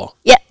going to call.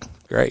 Yeah.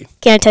 Great.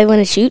 Can I tell you when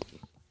to shoot?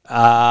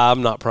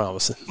 I'm not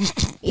promising.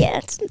 Yeah,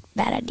 it's a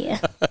bad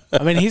idea.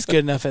 I mean, he's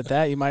good enough at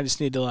that. You might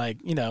just need to, like,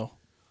 you know,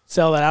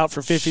 sell that out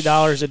for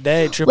 $50 a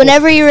day.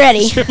 Whenever you're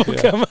ready.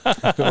 Come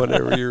out.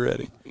 Whenever you're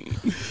ready.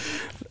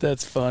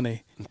 That's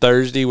funny.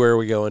 Thursday, where are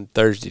we going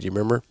Thursday? Do you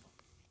remember?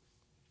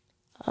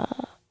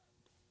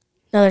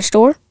 Another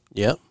store?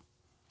 Yep.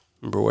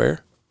 Remember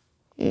where?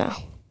 No.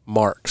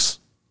 Mark's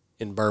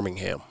in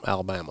Birmingham,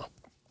 Alabama.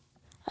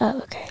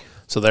 Oh, okay.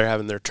 So they're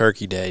having their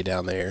turkey day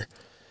down there.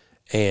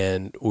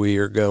 And we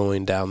are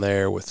going down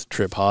there with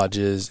Tripp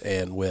Hodges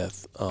and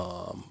with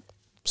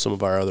some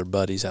of our other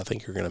buddies. I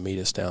think you're going to meet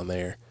us down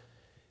there.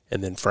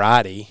 And then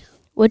Friday.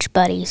 Which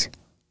buddies?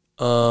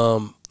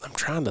 I'm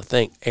trying to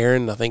think.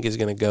 Aaron, I think, is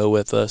going to go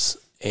with us.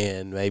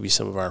 And maybe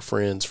some of our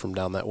friends from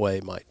down that way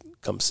might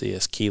come see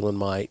us. Kelan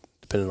might,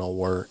 depending on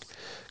work,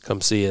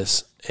 come see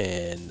us.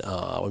 And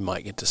we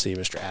might get to see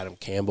Mr. Adam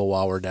Campbell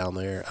while we're down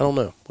there. I don't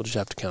know. We'll just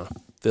have to kind of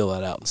fill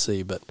that out and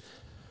see. But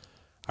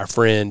our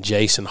friend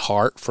Jason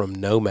Hart from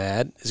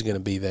Nomad is going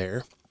to be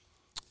there.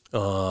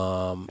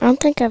 I don't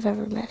think I've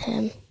ever met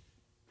him.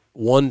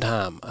 One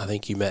time, I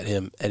think you met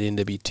him at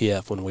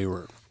NWTF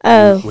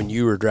when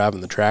you were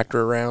driving the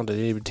tractor around at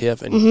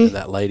NWTF, and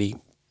that lady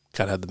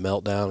kind of had the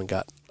meltdown and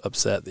got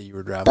upset that you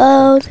were driving.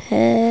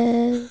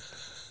 Boathead.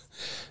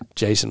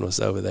 Jason was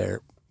over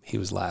there. He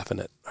was laughing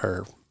at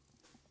her,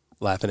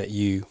 laughing at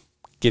you,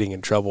 getting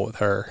in trouble with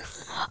her.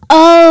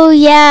 Oh,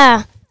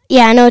 yeah.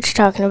 Yeah, I know what you're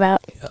talking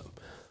about. Yep.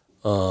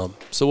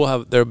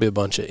 So there'll be a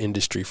bunch of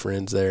industry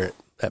friends there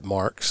at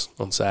Mark's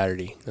on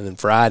Saturday, and then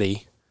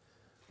Friday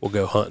we'll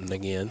go hunting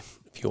again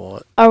if you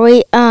want. Are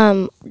we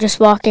just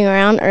walking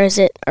around, or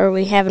are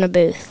we having a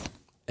booth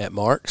at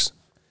Mark's?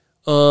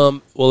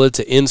 Well, it's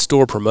an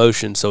in-store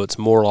promotion, so it's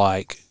more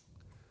like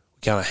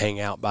we kind of hang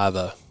out by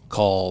the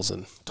calls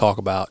and talk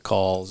about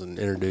calls and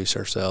introduce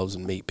ourselves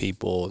and meet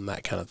people and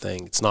that kind of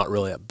thing. It's not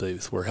really a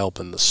booth. We're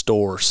helping the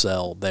store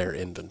sell their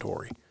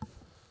inventory.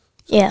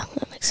 Yeah,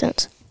 that makes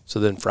sense. So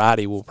then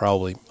Friday we'll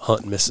probably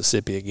hunt in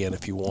Mississippi again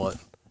if you want.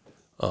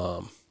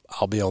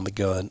 I'll be on the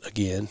gun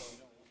again,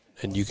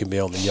 and you can be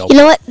on the yelp. You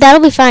know what?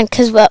 That'll be fine,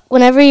 because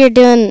whenever you're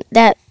doing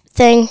that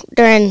thing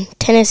during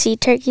Tennessee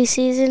turkey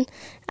season,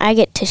 I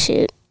get to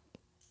shoot.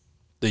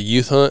 The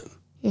youth hunt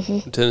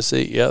in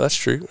Tennessee? Yeah, that's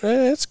true.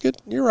 That's good.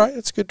 You're right.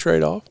 It's a good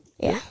trade-off.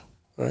 Yeah.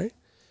 All right.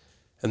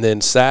 And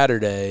then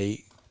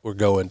Saturday we're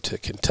going to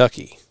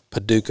Kentucky,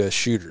 Paducah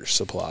Shooters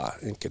Supply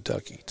in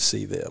Kentucky to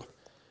see them.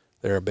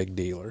 They're a big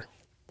dealer.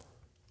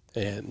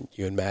 And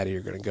you and Maddie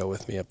are going to go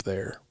with me up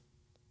there.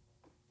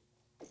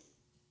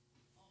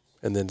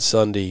 And then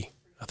Sunday,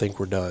 I think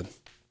we're done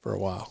for a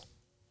while.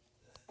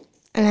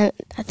 And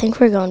I think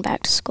we're going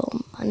back to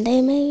school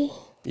Monday, maybe?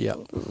 Yep.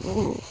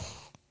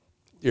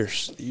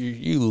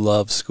 You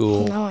love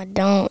school. No, I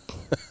don't.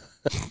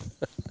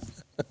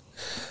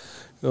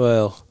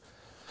 Well,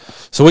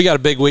 so we got a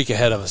big week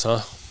ahead of us,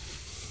 huh?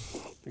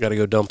 We got to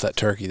go dump that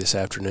turkey this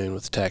afternoon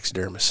with the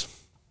taxidermist.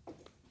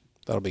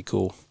 That'll be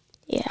cool.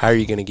 Yeah. How are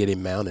you going to get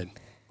him mounted?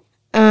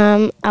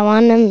 I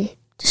want him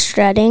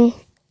strutting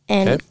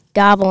and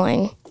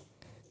gobbling,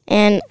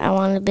 and I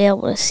want to be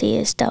able to see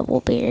his double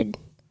beard.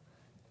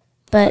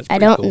 But I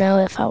don't know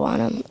if I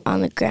want him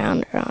on the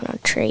ground or on a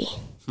tree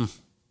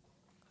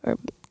or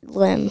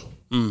limb.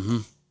 Mm-hmm.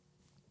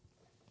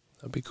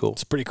 That'd be cool.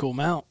 It's a pretty cool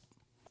mount.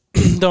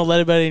 Don't let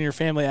anybody in your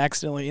family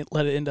accidentally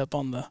let it end up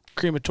on the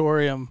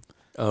crematorium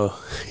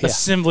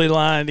assembly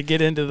line to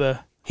get into the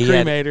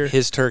cremator.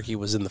 His turkey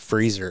was in the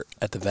freezer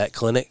at the vet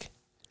clinic,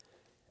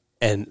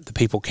 and the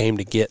people came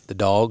to get the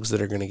dogs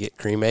that are going to get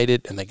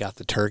cremated, and they got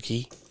the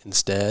turkey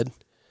instead.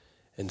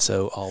 And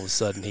so all of a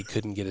sudden he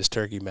couldn't get his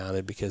turkey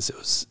mounted because it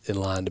was in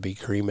line to be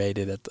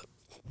cremated at the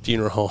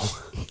funeral home.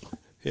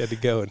 He had to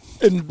go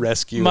and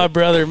rescue My it.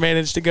 brother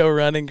managed to go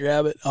run and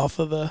grab it off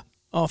of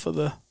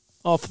the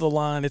off the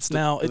line. It's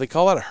now. Do they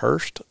call that a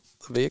hearse,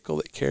 the vehicle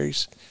that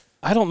carries?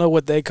 I don't know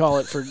what they call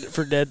it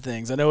for dead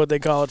things. I know what they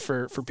call it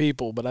for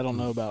people, but I don't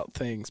know about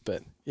things.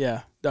 But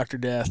yeah, Dr.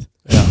 Death,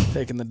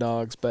 taking the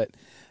dogs. But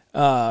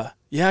I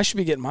should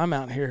be getting my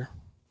mount here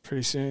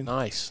pretty soon.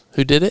 Nice.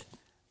 Who did it?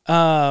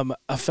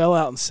 A fella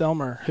out in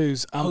Selmer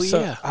who's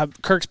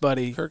Kirk's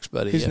buddy.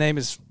 Whose name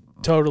is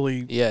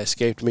totally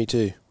escaped me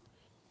too.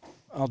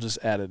 I'll just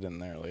add it in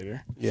there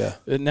later. Yeah.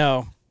 But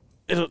no,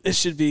 it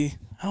should be.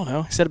 I don't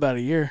know. He said about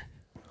a year.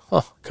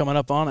 Coming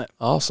up on it.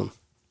 Awesome.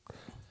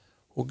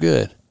 Well,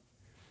 good.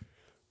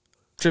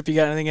 Tripp, you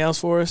got anything else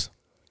for us?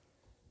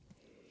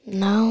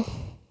 No.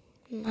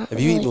 Have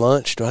you eaten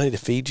lunch? Do I need to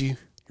feed you?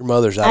 Your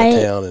mother's out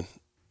of town. And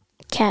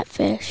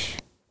catfish.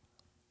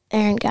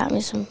 Aaron got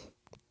me some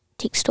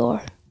teak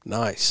store.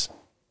 Nice.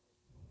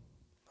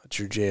 That's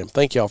your jam.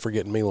 Thank y'all for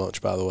getting me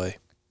lunch, by the way.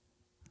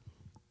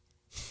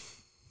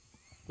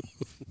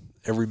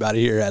 Everybody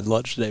here had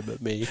lunch today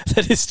but me.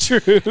 That is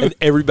true. And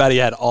everybody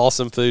had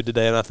awesome food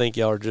today, and I think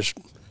y'all are just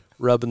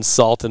rubbing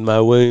salt in my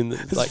wound.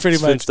 Like pretty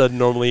Spence much doesn't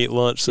normally eat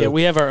lunch. So. Yeah,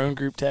 we have our own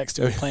group text,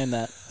 and we plan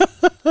that.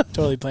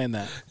 Totally plan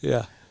that.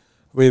 Yeah.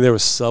 I mean, there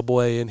was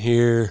Subway in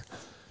here.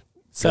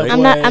 Subway,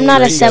 I'm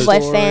not a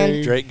Subway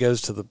fan. Drake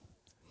goes to the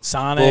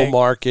Sonic bull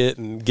market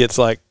and gets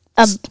like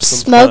a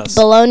smoked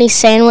bologna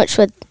sandwich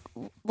with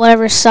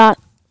whatever sauce.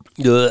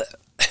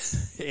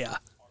 Yeah.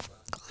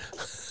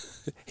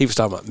 He was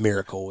talking about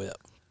Miracle Whip.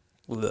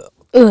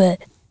 Ugh.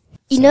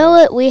 You know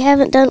what we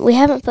haven't done? We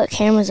haven't put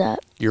cameras up.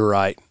 You're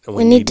right. And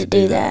we need to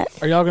do that.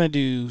 Are y'all going to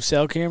do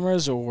cell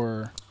cameras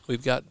or?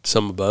 We've got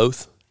some of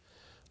both.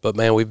 But,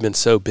 man, we've been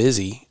so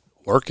busy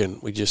working.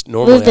 We just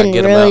normally I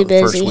get them out the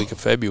first week of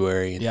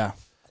February. And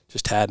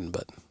just hadn't,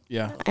 but.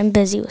 Yeah. I'm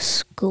busy with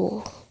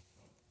school.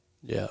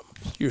 Yeah.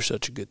 You're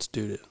such a good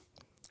student.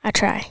 I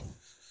try.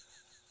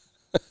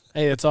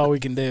 Hey, that's all we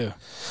can do.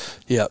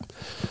 Yep.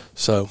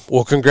 So,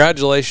 well,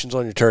 congratulations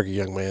on your turkey,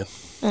 young man.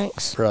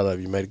 Thanks. Proud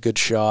of you. Made a good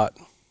shot.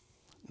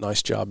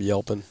 Nice job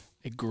yelping.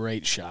 A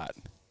great shot.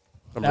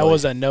 That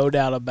was a no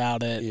doubt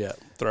about it. Yeah,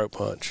 throat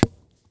punch.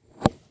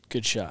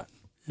 Good shot.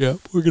 Yeah,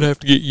 we're going to have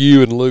to get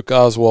you and Luke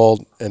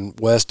Oswald and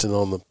Weston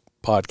on the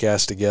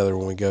podcast together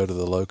when we go to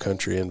the Low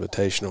Country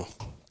Invitational.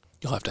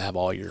 You'll have to have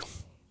all your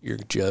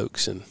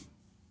jokes and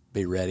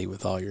be ready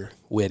with all your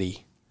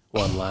witty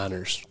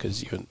one-liners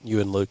because you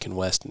and Luke and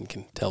Weston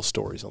can tell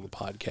stories on the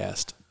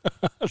podcast.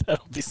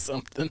 That'll be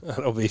something.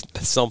 That'll be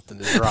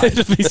something is right.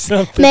 It'll be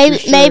something.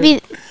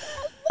 Maybe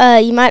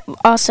you might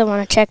also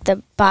want to check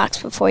the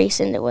box before you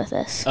send it with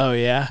us. Oh,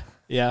 yeah?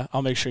 Yeah,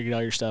 I'll make sure you get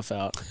all your stuff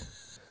out.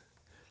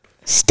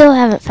 Still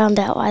haven't found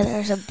out why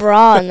there's a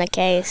bra in the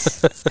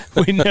case.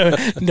 We know.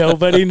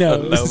 Nobody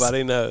knows.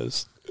 Nobody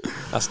knows.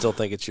 I still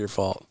think it's your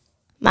fault.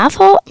 My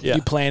fault? Yeah.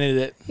 You planted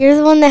it. You're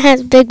the one that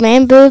has big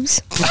man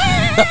boobs?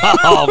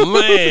 Oh,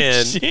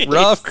 man.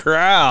 Rough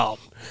crowd.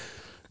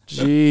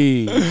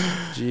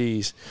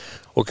 Jeez.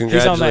 Well,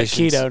 congratulations.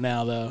 He's on that keto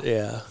now, though.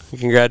 Yeah.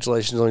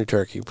 Congratulations on your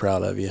turkey.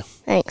 Proud of you.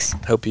 Thanks.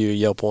 Hope you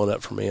yelp one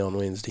up for me on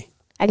Wednesday.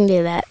 I can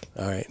do that.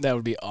 All right. That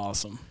would be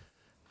awesome.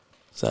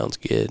 Sounds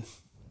good.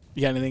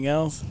 You got anything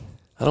else?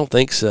 I don't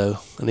think so.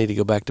 I need to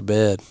go back to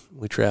bed.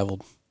 We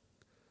traveled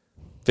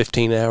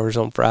 15 hours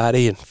on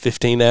Friday and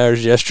 15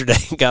 hours yesterday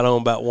and got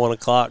home about 1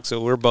 o'clock,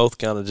 so we're both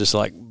kind of just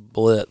like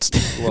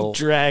blitzed, a little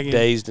dragging,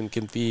 dazed and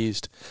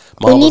confused.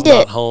 Mama's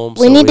not home,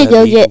 so we need to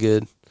go get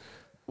good.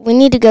 We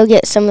need to go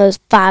get some of those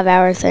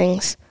 5-hour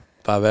things.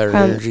 5-hour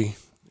energy?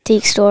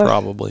 Teak store?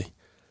 Probably.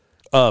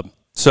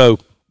 So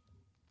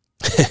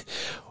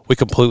we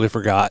completely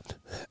forgot.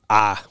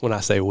 When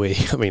I say we,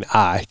 I mean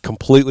I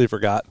completely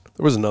forgot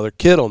there was another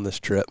kid on this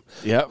trip.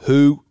 Yep.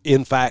 Who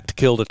in fact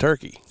killed a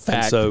turkey.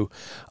 Fact. And so,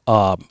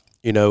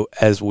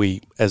 as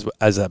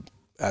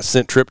I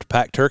sent Tripp to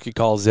pack turkey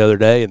calls the other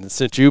day, and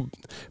sent you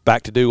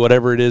back to do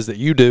whatever it is that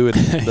you do in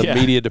the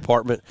media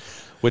department.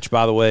 Which,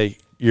 by the way,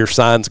 your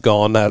sign's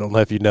gone. I don't know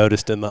if you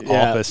noticed in the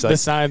office. The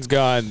sign's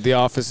gone. The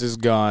office is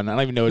gone. I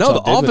don't even know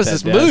what the office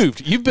has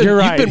moved. You've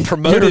been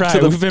promoted to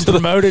the We've been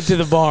promoted to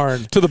the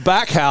barn. To the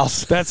back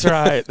house. That's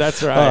right.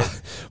 That's right.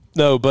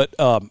 No, but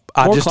I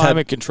more just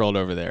climate controlled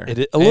over there.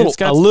 A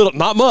little,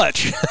 not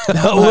much.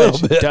 Not little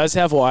much. bit. It does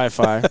have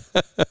Wi-Fi.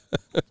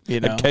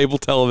 And cable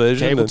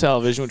television,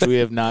 which we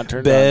have not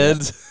turned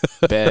beds.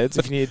 on. Beds,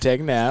 if you need to take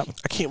a nap.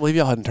 I can't believe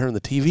y'all hadn't turned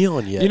the TV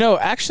on yet.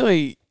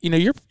 Actually,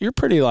 you're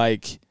pretty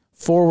like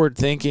forward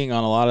thinking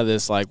on a lot of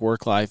this, like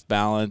work-life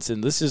balance,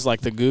 and this is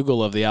like the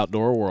Google of the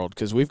outdoor world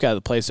because we've got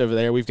the place over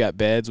there, we've got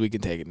beds, we can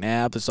take a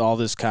nap. It's all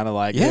this kind of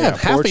like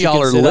half of y'all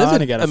are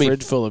living. You got a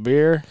fridge full of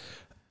beer.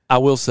 I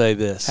will say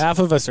this: half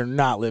of us are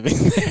not living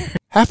there.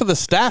 Half of the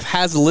staff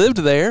has lived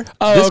there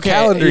this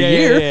calendar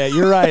year. Yeah,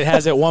 you're right. It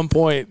has at one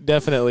point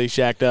definitely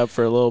shacked up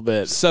for a little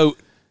bit. So,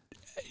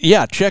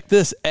 check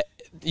this.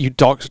 You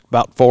talked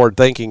about forward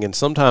thinking, and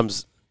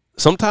sometimes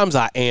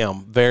I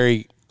am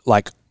very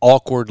like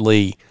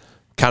awkwardly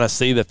kind of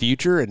see the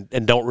future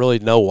and don't really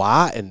know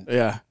why.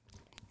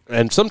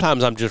 And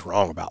sometimes I'm just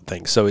wrong about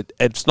things. So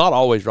it's not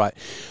always right.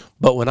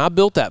 But when I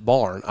built that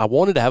barn, I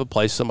wanted to have a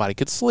place somebody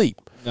could sleep.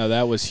 No,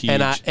 that was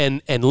huge.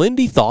 And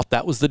Lindy thought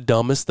that was the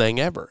dumbest thing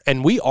ever.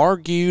 And we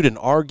argued, and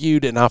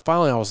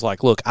I was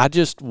like, look, I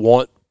just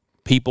want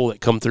people that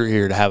come through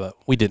here to have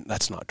we didn't,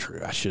 that's not true.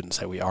 I shouldn't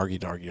say we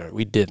argued.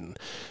 We didn't,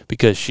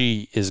 because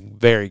she is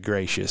very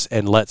gracious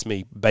and lets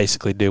me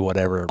basically do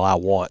whatever I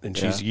want. And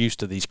she's used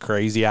to these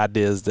crazy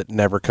ideas that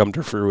never come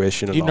to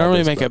fruition. Do you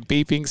normally make a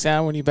beeping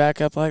sound when you back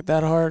up like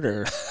that hard,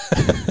 or?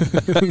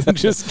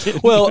 Just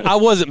kidding. Well, I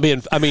wasn't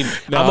being, I'm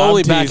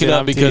only backing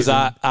up because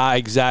teasing. I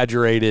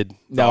exaggerated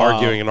the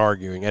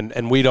arguing,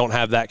 and we don't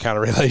have that kind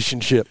of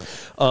relationship.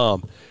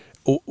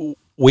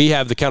 We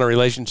have the kind of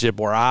relationship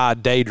where I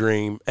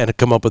daydream and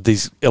come up with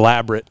these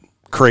elaborate,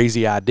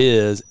 crazy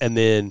ideas, and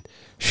then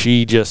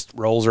she just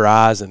rolls her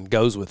eyes and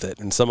goes with it.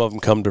 And some of them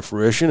come to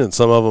fruition, and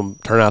some of them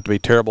turn out to be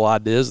terrible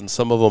ideas, and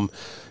some of them,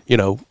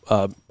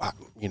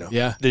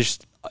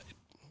 just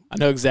I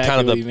know exactly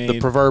kind of what you mean. the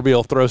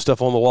proverbial throw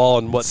stuff on the wall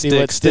and what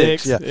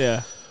sticks.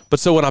 Yeah. But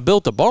so when I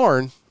built the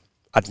barn,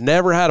 I'd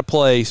never had a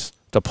place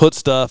to put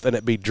stuff and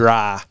it be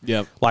dry,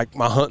 like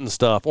my hunting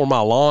stuff or my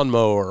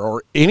lawnmower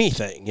or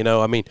anything,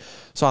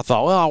 So I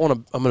thought, well,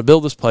 I'm going to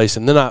build this place,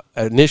 and then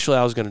initially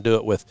I was going to do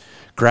it with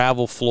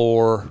gravel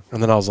floor, and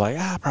then I was like,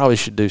 I probably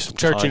should do some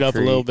church it up a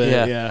little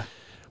bit, yeah.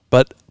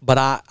 But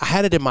I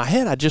had it in my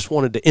head. I just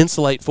wanted to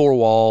insulate 4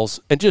 walls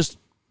and just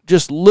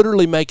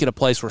literally make it a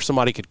place where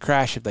somebody could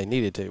crash if they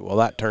needed to. Well,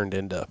 that turned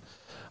into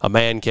a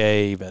man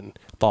cave, and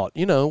thought,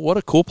 what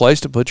a cool place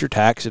to put your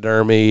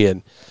taxidermy.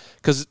 And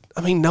because,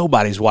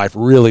 nobody's wife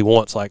really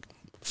wants like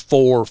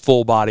 4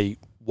 full-body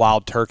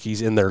wild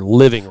turkeys in their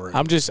living room.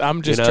 I'm just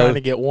trying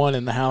to get one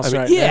in the house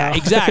now. Yeah,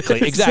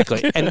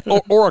 exactly. And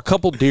or a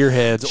couple deer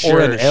heads,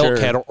 or an elk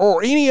head,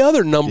 or any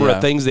other number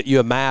of things that you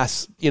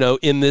amass,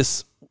 in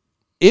this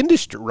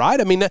industry, right?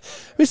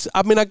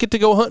 I get to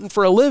go hunting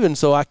for a living,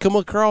 so I come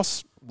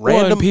across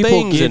random people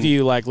things. Give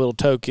you like little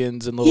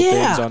tokens and little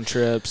things on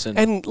trips,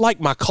 and like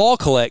my call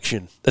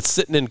collection that's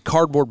sitting in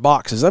cardboard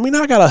boxes. I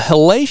got a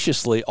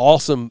hellaciously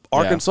awesome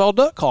Arkansas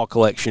duck call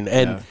collection,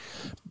 and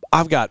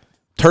I've got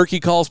turkey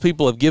calls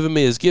people have given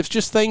me as gifts,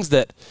 just things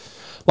that,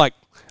 like,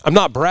 I'm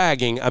not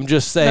bragging. I'm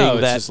just saying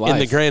that in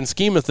the grand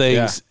scheme of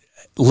things,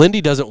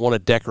 Lindy doesn't want to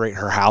decorate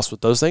her house with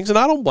those things, and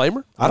I don't blame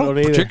her. I don't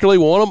particularly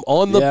want them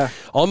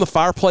on the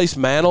fireplace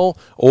mantle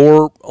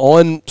or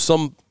on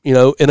some,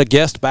 in a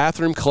guest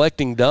bathroom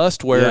collecting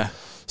dust where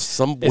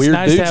some weird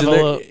nice dude's in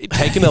there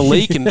taking a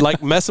leak and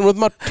like messing with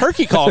my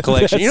turkey call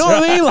collection. You know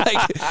what I mean?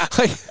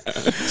 Like,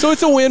 so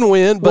it's a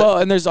win-win.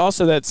 But and there's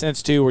also that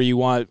sense too where you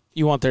want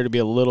there to be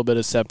a little bit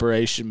of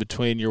separation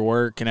between your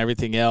work and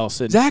everything else.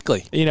 And,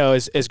 exactly.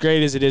 As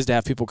great as it is to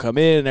have people come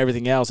in and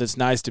everything else, it's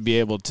nice to be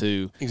able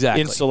to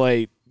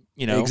insulate,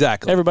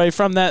 everybody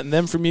from that and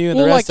them from you and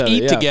the rest of it.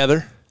 Eat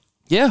together.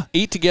 Yeah,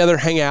 eat together,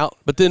 hang out.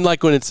 But then,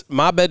 like, when it's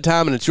my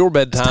bedtime and it's your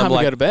bedtime, time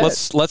to go to bed.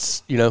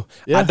 let's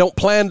I don't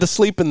plan to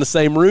sleep in the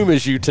same room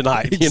as you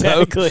tonight.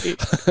 Exactly.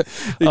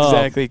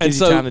 Exactly. Gives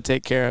you time to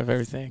take care of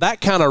everything.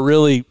 That kind of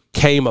really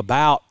came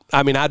about.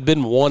 I'd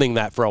been wanting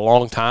that for a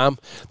long time.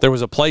 There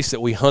was a place that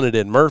we hunted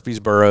in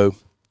Murfreesboro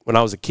when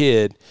I was a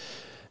kid.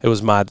 It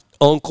was my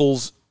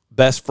uncle's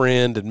best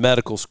friend in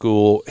medical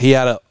school. He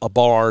had a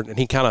barn, and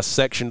he kind of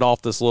sectioned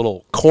off this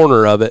little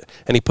corner of it,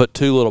 and he put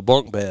 2 little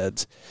bunk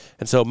beds.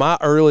 And so my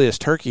earliest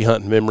turkey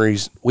hunting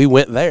memories, we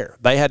went there.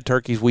 They had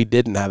turkeys. We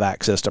didn't have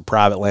access to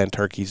private land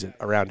turkeys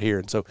around here.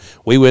 And so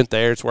we went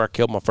there. It's where I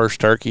killed my first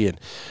turkey. And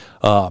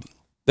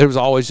there was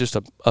always just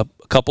a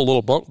couple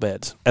little bunk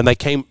beds. And they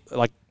came,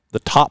 like, the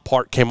top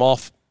part came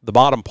off the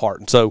bottom part.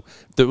 And so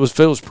if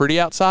it was pretty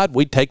outside,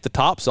 we'd take the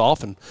tops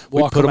off and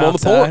we'd put them on the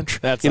porch.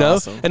 That's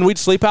awesome. And we'd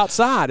sleep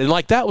outside. And,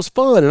 like, that was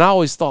fun. And I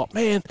always thought,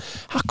 man,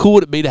 how cool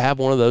would it be to have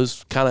one of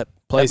those kind of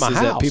places at my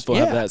house? That people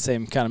have that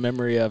same kind of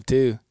memory of,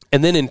 too.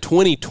 And then in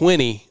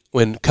 2020,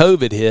 when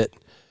COVID hit,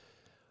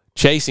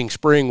 Chasing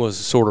Spring was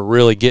sort of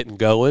really getting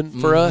going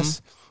for us.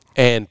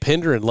 And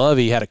Pender and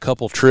Lovey had a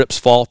couple trips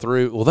fall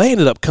through. Well, they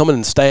ended up coming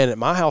and staying at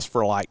my house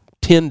for like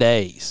 10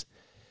 days.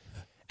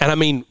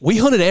 And, we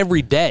hunted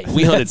every day.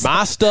 We hunted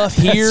my stuff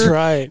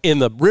here in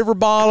the river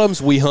bottoms.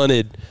 We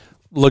hunted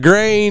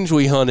LaGrange.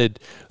 We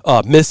hunted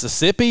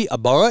Mississippi a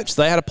bunch.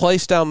 They had a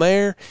place down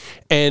there.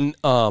 And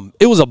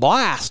it was a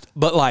blast.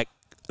 But, like,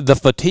 the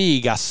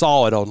fatigue, I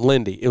saw it on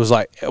Lindy. It was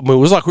like we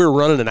were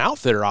running an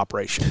outfitter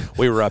operation.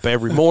 We were up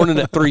every morning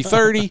at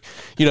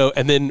 3:30,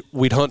 and then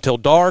we'd hunt till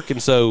dark,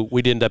 and so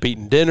we'd end up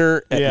eating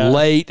dinner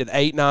late at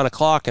 8, 9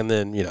 o'clock, and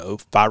then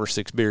 5 or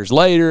 6 beers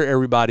later,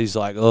 everybody's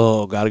like,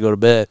 "Oh, got to go to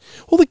bed."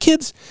 Well, the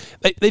kids,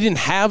 they didn't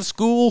have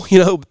school,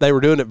 they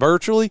were doing it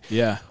virtually.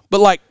 Yeah,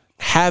 but like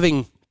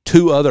having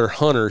 2 other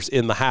hunters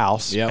in the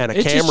house and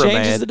a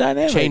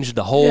cameraman changed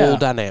the whole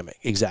dynamic.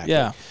 Exactly.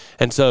 Yeah,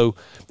 and so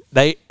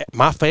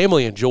my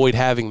family enjoyed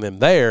having them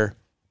there,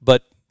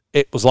 but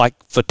it was like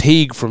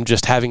fatigue from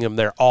just having them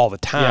there all the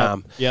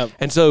time. Yep.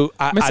 And so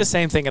it's the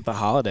same thing at the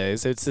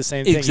holidays. It's the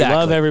same thing. Exactly. You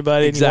love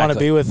everybody and you want to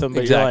be with them,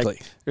 but you're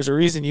like, there's a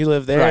reason you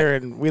live there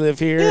and we live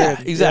here.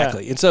 Yeah,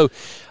 exactly. And so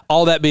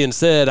all that being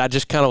said, I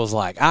just kind of was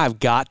like, I've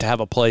got to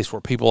have a place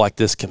where people like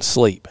this can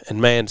sleep.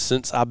 And, man,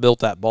 since I built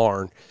that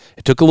barn,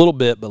 it took a little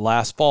bit, but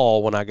last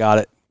fall when I got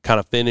it kind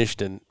of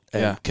finished and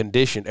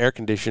conditioned, air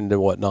conditioned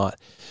and whatnot,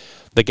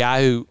 the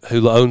guy who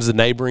owns the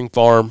neighboring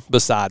farm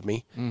beside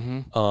me,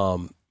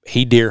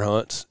 he deer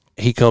hunts.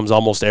 He comes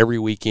almost every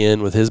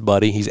weekend with his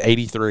buddy. He's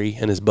 83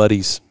 and his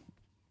buddy's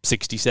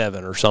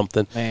 67 or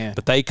something. Man.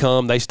 But they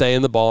come, they stay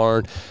in the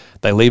barn.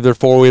 They leave their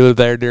four-wheeler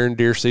there during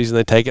deer season.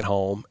 They take it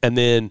home. And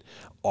then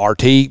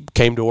RT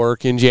came to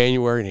work in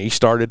January, and he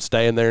started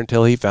staying there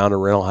until he found a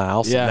rental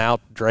house. Yeah. And now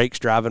Drake's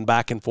driving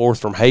back and forth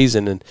from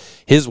Hazen, and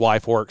his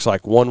wife works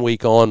like 1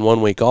 week on,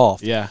 1 week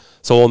off. Yeah.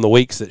 So on the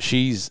weeks that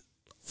she's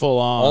full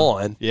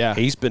on,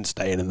 he's been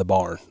staying in the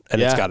barn.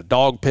 And Yeah. it's got a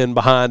dog pen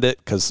behind it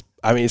because,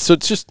 I mean, so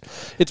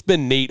it's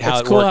been neat how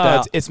it's it cool worked how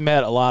out. it's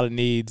met a lot of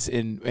needs,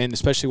 and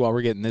especially while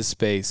we're getting this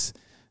space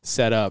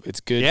set up,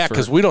 it's good. Yeah,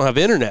 because we don't have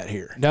internet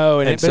here.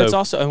 No, but so, it's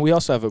also, and we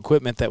also have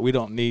equipment that we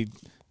don't need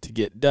to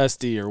get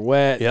dusty or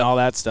wet and all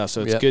that stuff.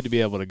 So it's good to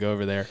be able to go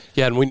over there.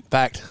 Yeah, and in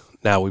fact,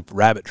 now we've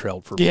rabbit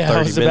trailed for 30 minutes. Yeah,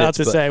 I was about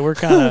to say we're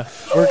kind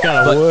of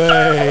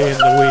way in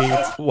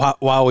the weeds.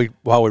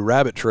 While we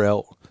rabbit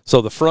trail,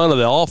 so the front of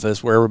the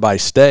office where everybody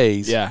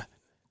stays, Yeah,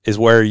 is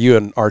where you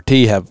and RT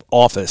have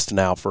officed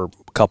now for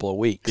a couple of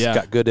weeks. Yeah.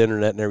 Got good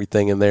internet and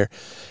everything in there.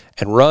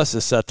 And Russ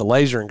has set the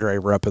laser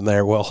engraver up in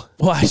there. Well,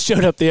 I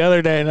showed up the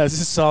other day and I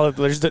just saw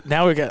that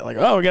now we got we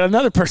got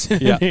another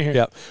person in here.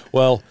 Yeah.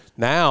 Well,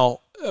 now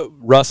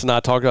Russ and I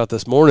talked about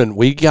this morning.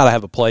 We got to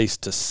have a place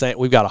to sand.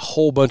 We've got a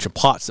whole bunch of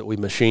pots that we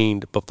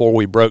machined before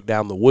we broke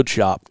down the wood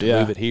shop to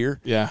move it here.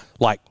 Yeah,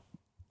 Like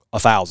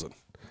 1,000.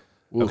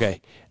 Oof.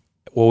 Okay.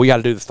 Well, we got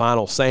to do the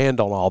final sand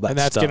on all that and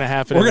that's stuff. going to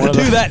happen. We're going to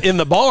do that in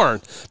the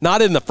barn,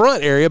 not in the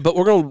front area, but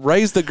we're going to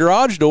raise the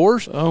garage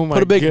doors, Oh my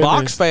put a big goodness.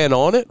 box fan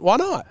on it. Why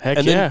not? Heck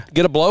and yeah. then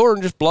get a blower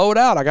and just blow it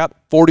out. I got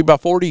 40 by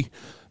 40,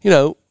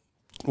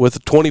 with a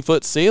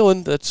 20-foot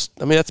ceiling. That's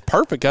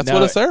perfect. That's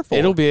what it's there for.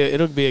 It'll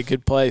be a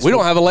good place. We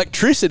don't have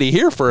electricity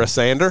here for a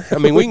sander. I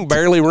mean, we can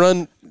barely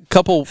run a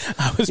couple,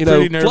 I was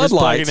pretty nervous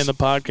floodlights. talking in the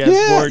podcast.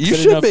 Yeah, board. you Good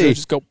should enough to be.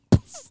 just go.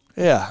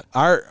 Yeah,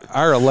 our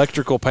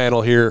electrical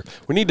panel here,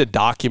 we need to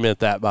document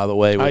that, by the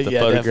way, with the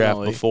photograph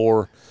definitely.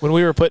 before. When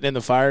we were putting in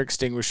the fire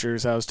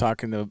extinguishers, I was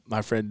talking to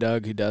my friend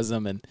Doug who does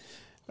them, and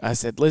I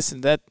said,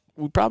 listen, that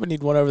we probably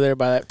need one over there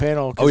by that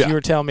panel because you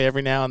were telling me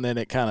every now and then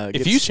it kind of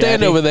gets If you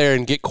stand chatty. over there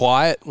and get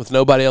quiet with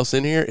nobody else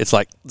in here, it's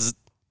like zzz,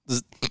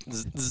 zzz,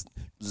 zzz, zzz,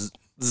 zzz,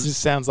 It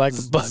just sounds like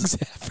the bugs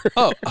ever.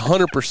 oh,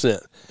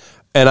 100%.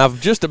 And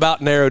I've just about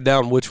narrowed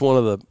down which one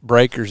of the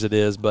breakers it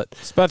is, but I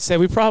was about to say,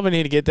 we probably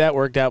need to get that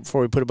worked out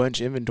before we put a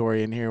bunch of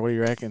inventory in here. What do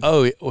you reckon?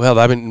 oh, well,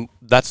 I mean,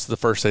 that's the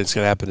first thing that's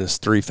going to happen is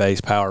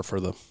 3-phase power for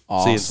the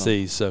Awesome.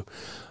 CNCs. So,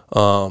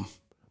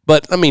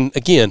 but I mean,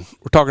 again,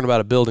 we're talking about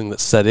a building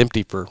that's set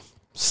empty for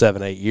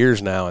 7-8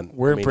 years now, and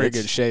We're in pretty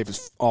good shape,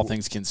 as all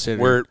things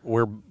considered.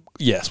 We're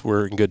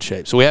in good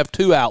shape. So we have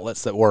 2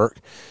 outlets that work,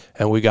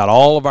 and we got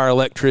all of our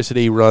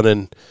electricity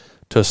running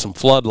to some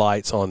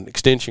floodlights on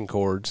extension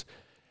cords.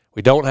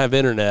 We don't have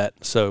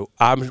internet, so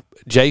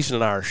Jason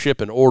and I are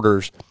shipping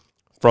orders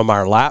from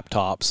our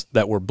laptops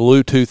that were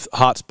Bluetooth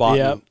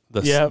hotspotting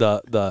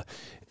the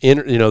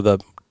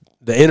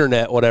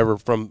internet, whatever,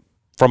 from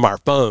our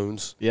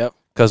phones. Yep.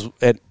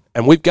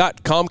 And we've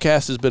got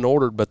Comcast has been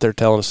ordered, but they're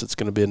telling us it's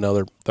going to be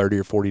another 30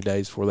 or 40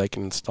 days before they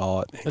can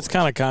install it. It's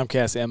kind of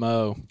Comcast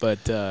MO,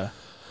 but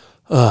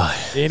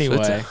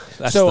anyway.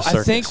 So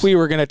I think we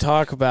were going to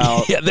talk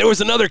about. Yeah, there was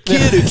another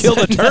kid who killed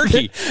a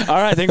turkey. All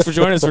right, thanks for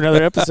joining us for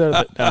another episode.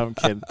 No, I'm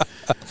kidding.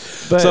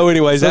 But So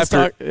anyways, let's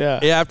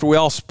after we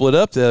all split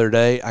up the other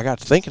day, I got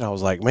to thinking, I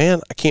was like,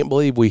 man, I can't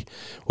believe we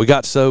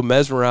got so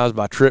mesmerized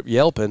by Tripp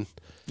yelping.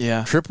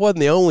 Yeah. Tripp wasn't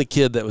the only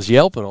kid that was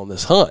yelping on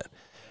this hunt.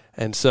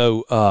 And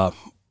so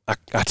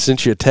I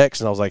sent you a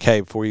text, and I was like,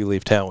 hey, before you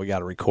leave town, we got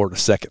to record a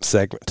second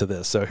segment to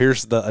this. So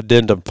here's the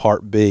addendum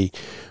part B.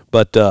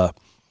 But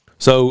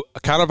so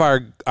kind of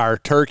our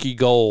turkey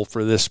goal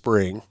for this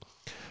spring,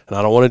 and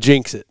I don't want to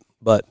jinx it,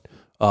 but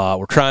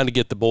we're trying to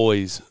get the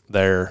boys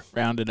there.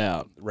 Round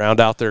Round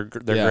out their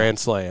Grand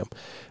Slam.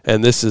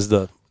 And this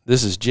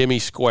is Jimmy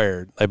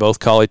squared. They both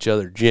call each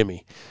other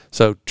Jimmy.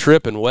 So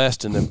Tripp and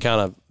Weston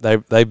have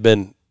they've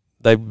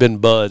been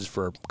buds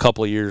for a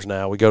couple of years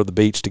now. We go to the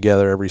beach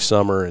together every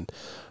summer, and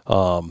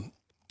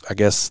I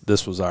guess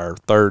this was our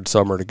 3rd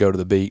summer to go to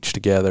the beach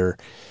together,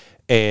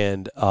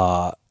 and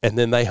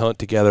then they hunt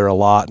together a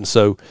lot. And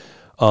so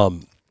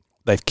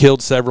they've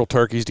killed several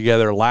turkeys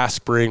together. Last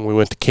spring we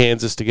went to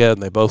Kansas together,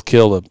 and they both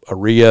killed a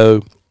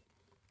Rio.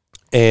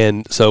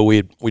 And so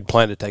we'd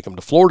planned to take them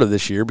to Florida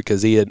this year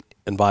because he had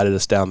invited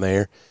us down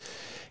there.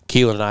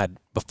 Kelan and I,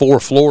 before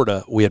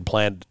Florida, we had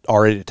planned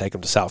already to take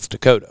them to South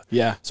Dakota.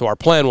 Yeah. So our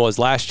plan was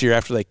last year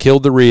after they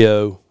killed the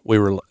Rio,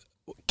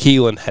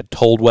 Kelan had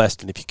told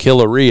Weston, if you kill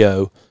a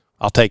Rio,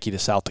 I'll take you to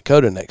South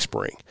Dakota next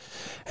spring.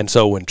 And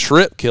so when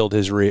Tripp killed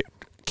his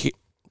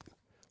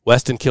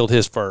Weston killed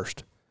his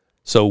first.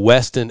 So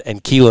Weston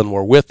and Kelan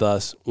were with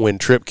us when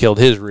Tripp killed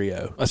his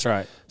Rio. That's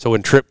right. So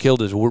when Tripp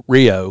killed his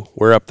Rio,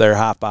 we're up there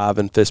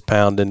high-fiving,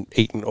 fist-pounding,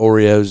 eating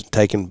Oreos,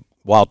 taking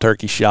wild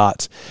turkey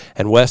shots,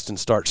 and Weston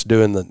starts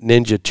doing the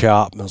ninja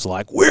chop and was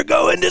like, "We're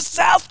going to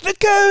South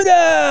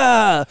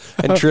Dakota!"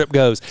 And Tripp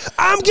goes,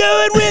 "I'm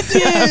going with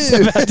you!" I was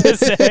about to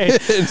say.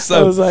 And so,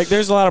 I was like,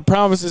 there's a lot of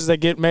promises that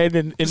get made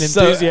in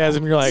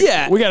enthusiasm. You're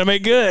like, we got to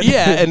make good.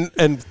 Yeah,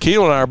 and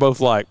Kelan and I are both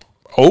like,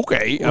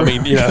 okay. I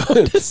mean,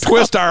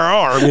 twist our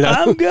arm.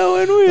 I'm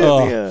going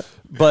with you.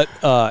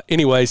 But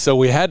anyway, so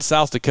we had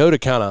South Dakota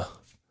kind of.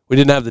 We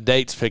didn't have the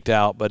dates picked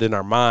out, but in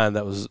our mind,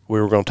 we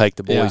were going to take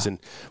the boys, and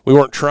we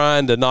weren't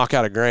trying to knock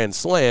out a grand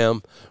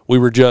slam. We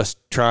were just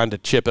trying to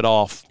chip it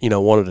off,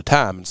 one at a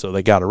time. And so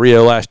they got a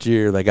Rio last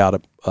year. They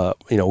got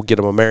we'll get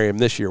them a Merriam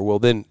this year. Well,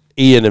 then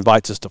Ian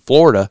invites us to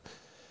Florida,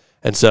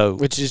 and so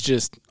which is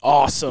just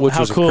awesome. Which How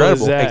was cool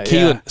incredible. is that?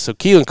 And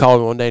Kelan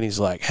called me one day, and he's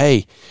like,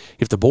 "Hey,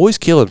 if the boys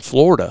kill in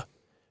Florida,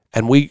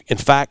 and we in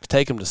fact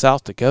take them to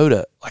South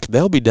Dakota, like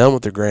they'll be done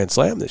with their grand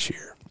slam this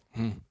year."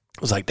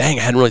 I was like, dang,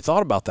 I hadn't really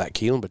thought about that,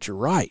 Kelan, but you're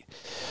right.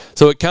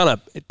 So it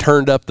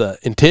turned up the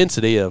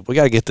intensity of we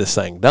got to get this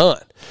thing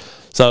done.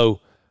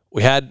 So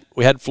we had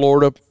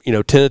Florida,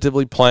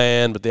 tentatively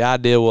planned, but the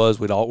idea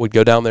was we'd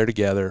go down there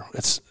together.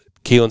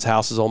 Keelan's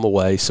house is on the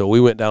way, so we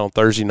went down on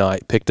Thursday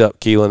night, picked up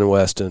Kelan and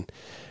Weston,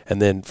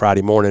 and then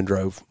Friday morning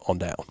drove on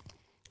down.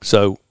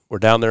 So we're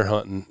down there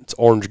hunting. It's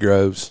orange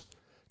groves.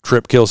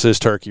 Tripp kills his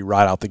turkey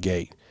right out the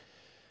gate.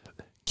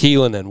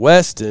 Kelan and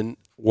Weston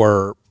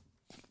were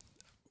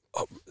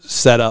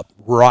set up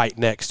right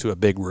next to a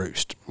big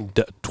roost,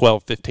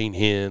 12, 15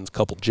 hens, a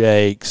couple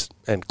jakes,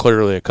 and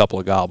clearly a couple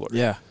of gobblers.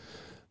 Yeah.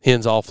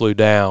 Hens all flew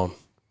down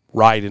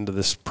right into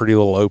this pretty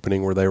little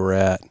opening where they were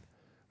at.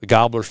 The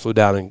gobblers flew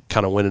down and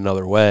kind of went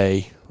another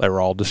way. They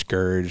were all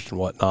discouraged and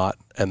whatnot.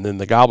 And then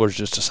the gobblers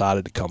just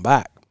decided to come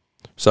back.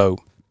 So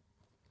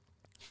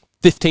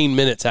 15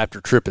 minutes after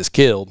Tripp is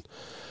killed,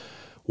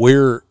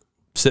 we're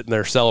sitting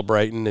there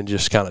celebrating and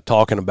just kind of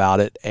talking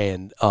about it.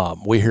 And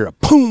we hear a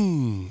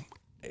boom.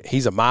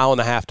 He's a mile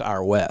and a half to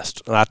our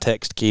west. And I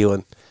text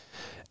Kelan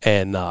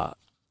and I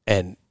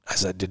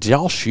said, "Did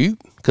y'all shoot?"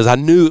 Because I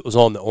knew it was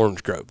on the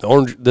orange grove.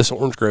 This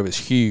orange grove is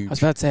huge. I was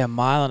about to say a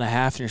mile and a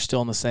half and you're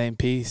still in the same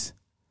piece.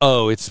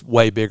 Oh, it's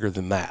way bigger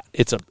than that.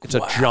 It's a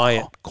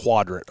giant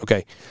quadrant.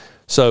 Okay.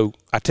 So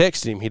I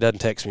texted him. He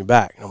doesn't text me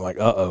back. And I'm like,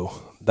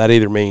 uh-oh. That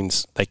either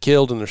means they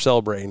killed and they're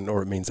celebrating,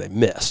 or it means they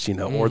missed,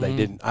 or they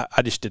didn't.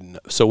 I just didn't know.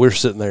 So we're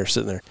sitting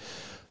there.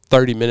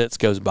 30 minutes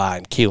goes by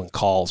and Kelan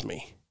calls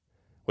me.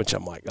 Which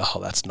I'm like,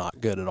 oh, that's not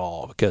good at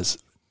all, because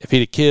if he'd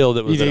have killed,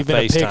 it would have been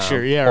a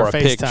FaceTime or a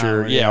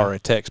picture, or a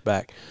text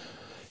back.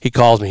 He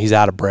calls me, he's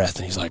out of breath,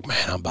 and he's like,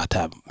 "Man, I'm about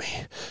to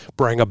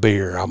bring a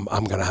beer. I'm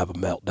going to have a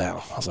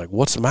meltdown." I was like,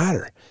 "What's the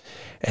matter?"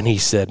 And he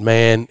said,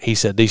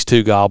 these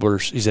two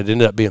gobblers, he said it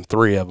ended up being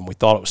three of them. We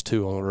thought it was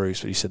two on the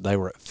roost, but he said they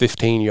were at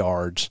 15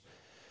 yards.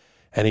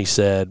 And he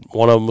said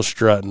one of them was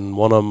strutting,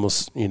 one of them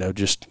was,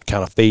 just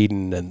kind of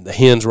feeding, and the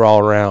hens were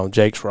all around,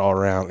 jakes were all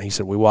around. And he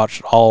said we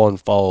watched it all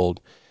unfold.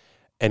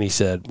 And he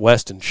said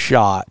Weston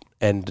shot,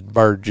 and the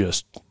bird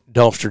just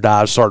dumpster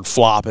dived, started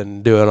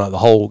flopping, doing the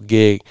whole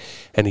gig.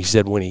 And he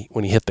said when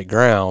he hit the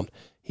ground,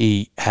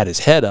 he had his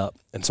head up.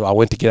 And so I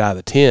went to get out of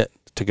the tent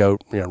to go,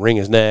 wring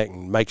his neck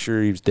and make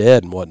sure he was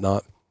dead and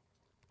whatnot.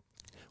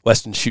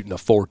 Weston's shooting a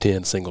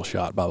 410 single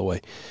shot, by the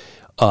way.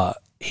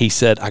 He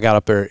said, I got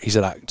up there. He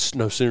said,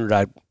 no sooner did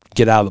I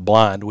get out of the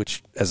blind,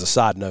 which, as a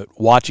side note,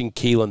 watching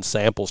Kelan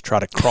samples try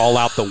to crawl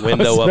out the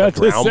window of a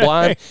ground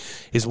blind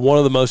is one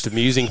of the most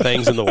amusing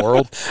things in the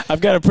world.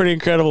 I've got a pretty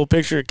incredible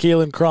picture of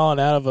Kelan crawling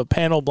out of a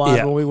panel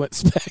blind when we went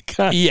spec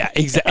hunting. Yeah,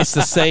 exactly. It's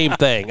the same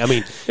thing. I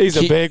mean, he's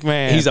a big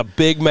man. He's a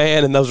big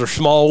man, and those are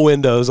small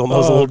windows on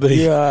those little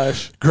bitty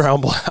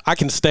ground blind. I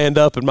can stand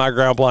up in my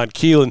ground blind.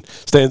 Kelan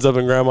stands up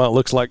in ground blind. It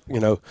looks like,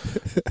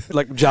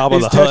 like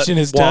Jabba the Hutt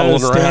his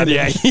waddling around.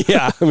 Standing.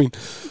 Yeah. I mean,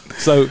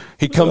 so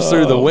he comes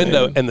through the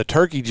window, and the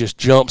turkey just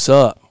jumps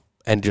up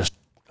and just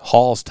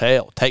hauls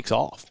tail, takes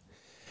off.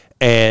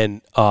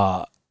 And,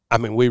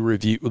 we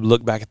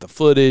look back at the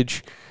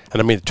footage,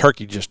 and the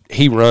turkey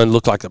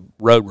looked like a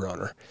road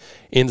runner.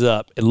 Ends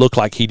up, it looked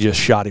like he just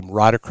shot him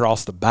right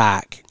across the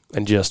back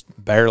and just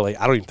barely,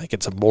 I don't even think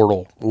it's a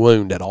mortal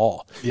wound at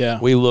all. Yeah.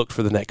 We looked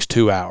for the next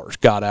 2 hours,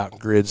 got out and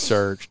grid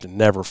searched, and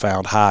never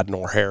found hide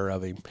nor hair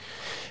of him.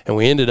 And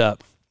we ended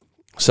up,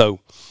 so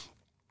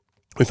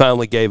we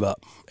finally gave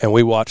up, and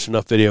we watched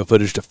enough video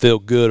footage to feel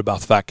good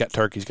about the fact that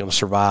turkey's going to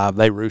survive.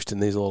 They roost in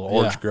these little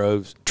orange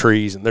groves,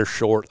 trees, and they're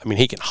short.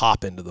 He can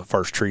hop into the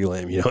first tree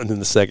limb, and then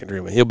the second tree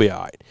limb. He'll be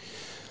all right.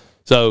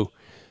 So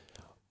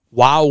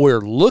while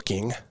we're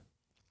looking,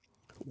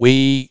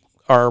 we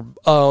are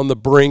on the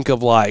brink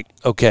of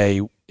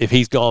okay, if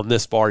he's gone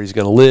this far, he's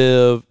going to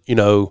live.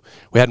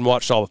 We hadn't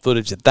watched all the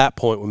footage at that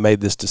point. We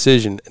made this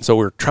decision, and so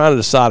we're trying to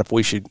decide if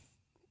we should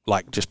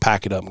just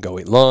pack it up and go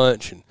eat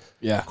lunch. And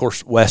of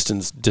course,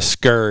 Weston's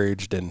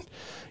discouraged, and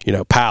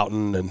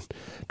pouting, and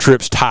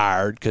Tripp's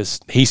tired because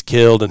he's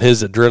killed and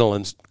his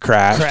adrenaline's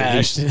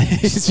crashed. And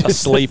he's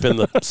asleep in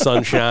the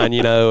sunshine,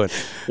 and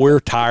we're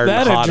tired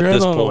and hot at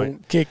this point.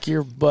 Will kick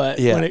your butt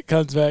when it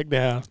comes back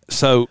down.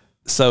 So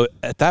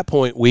at that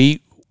point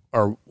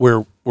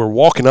we're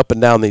walking up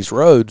and down these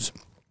rows,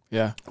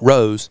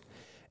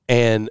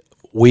 and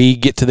we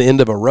get to the end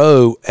of a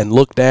row and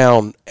look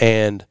down,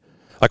 and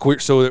like we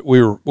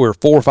were 4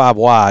 or 5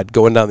 wide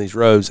going down these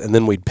rows, and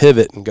then we'd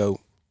pivot and go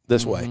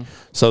this way.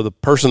 So the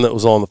person that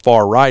was on the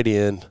far right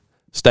end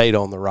stayed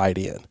on the right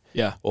end.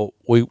 Yeah. Well,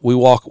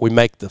 we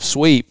make the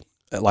sweep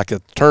at like a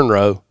turn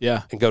row.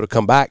 Yeah. And go to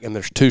come back, and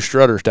there's 2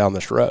 strutters down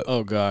this row.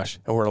 Oh gosh.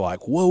 And we're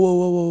like,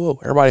 whoa!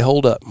 Everybody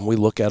hold up, and we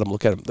look at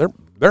them. They're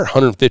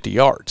 150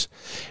 yards,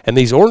 and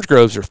these orange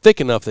groves are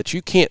thick enough that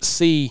you can't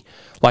see,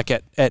 like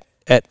at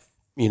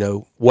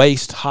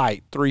waist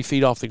height, 3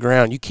 feet off the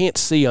ground. You can't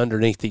see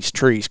underneath these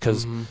trees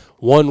because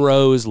one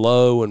row is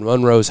low and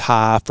one row is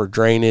high for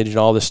drainage and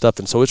all this stuff.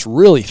 And so it's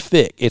really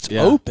thick. It's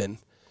open.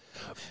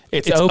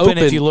 It's open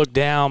if you look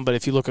down, but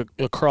if you look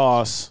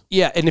across.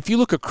 Yeah, and if you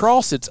look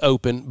across, it's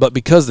open. But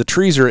because the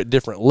trees are at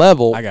different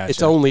level,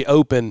 it's only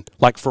open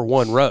like for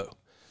one row.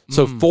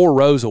 So 4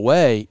 rows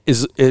away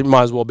it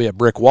might as well be a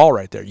brick wall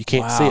right there. You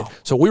can't see it.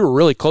 So we were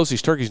really close.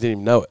 These turkeys didn't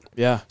even know it.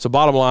 Yeah. So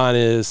bottom line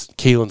is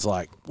Kelan's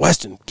like,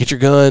 Weston, get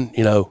your gun.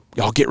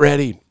 Y'all get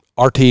ready.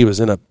 RT was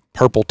in a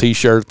purple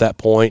T-shirt at that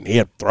point.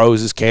 He throws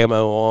his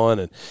camo on,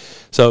 and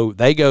so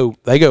they go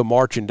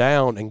marching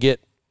down and get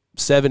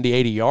 70,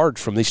 80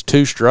 yards from these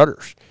 2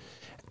 strutters,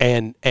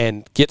 and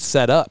get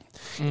set up.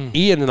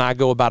 Ian and I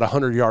go about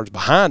 100 yards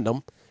behind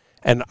them.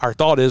 And our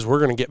thought is we're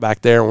going to get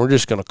back there and we're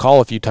just going to call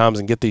a few times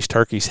and get these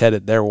turkeys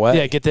headed their way.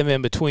 Yeah, get them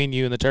in between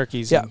you and the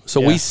turkeys. Yeah. So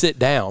we sit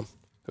down,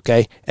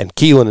 okay, and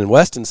Kelan and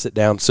Weston sit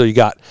down. So you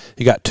got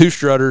 2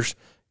 strutters,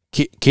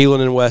 Kelan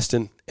and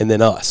Weston, and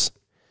then us.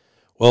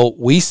 Well,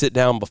 we sit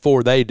down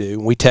before they do.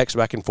 And we text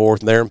back and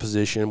forth, and they're in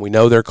position. We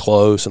know they're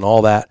close and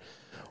all that.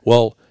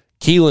 Well,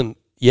 Kelan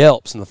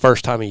yelps, and the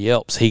first time he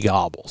yelps, he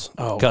gobbles.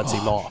 Cuts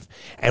him off.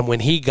 And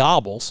when he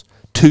gobbles,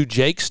 2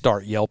 jakes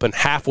start yelping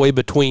halfway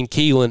between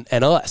Kelan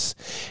and us.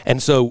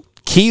 And so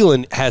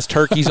Kelan has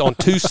turkeys on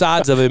 2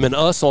 sides of him and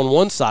us on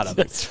one side of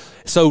him.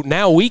 So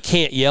now we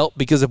can't yelp,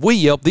 because if we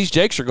yelp, these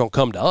jakes are going to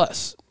come to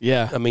us.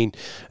 Yeah. I mean,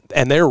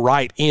 and they're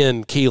right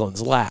in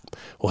Keelan's lap.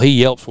 Well, he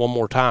yelps one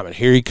more time, and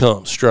here he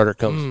comes. Strutter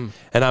comes.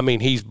 And, I mean,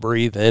 he's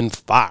breathing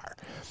fire.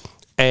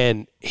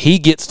 And he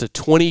gets to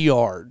 20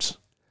 yards,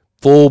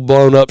 full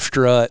blown up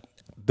strut,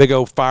 big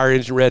old fire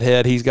engine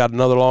redhead. He's got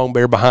another long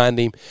bear behind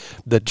him.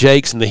 The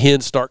jakes and the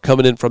hens start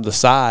coming in from the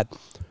side.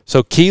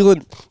 So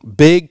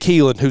big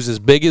Kelan, who's as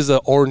big as an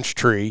orange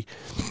tree,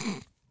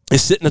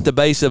 is sitting at the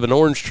base of an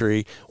orange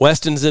tree.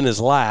 Weston's in his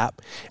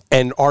lap,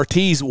 and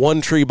RT's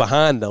 1 tree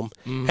behind them,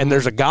 and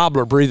there's a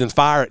gobbler breathing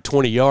fire at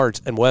 20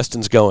 yards, and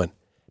Weston's going,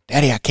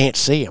 Daddy, I can't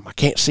see him. I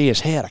can't see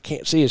his head. I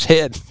can't see his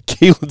head.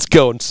 Keelan's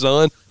going,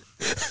 son,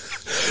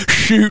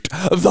 shoot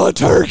the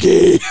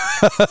turkey.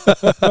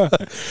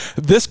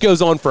 This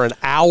goes on for an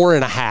hour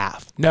and a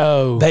half.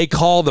 No. They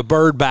call the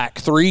bird back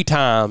 3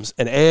 times,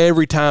 and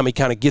every time he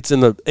kind of gets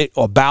in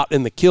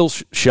the kill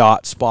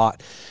shot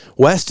spot,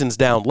 Weston's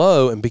down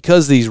low, and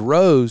because these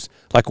rows,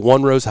 like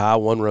one row's high,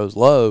 one row's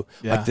low,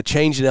 like the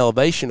change in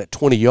elevation at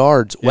 20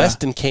 yards,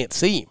 Weston can't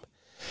see him.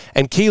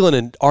 And Kelan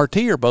and RT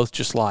are both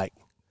just like,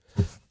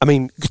 I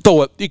mean,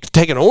 you could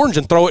take an orange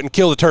and throw it and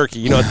kill the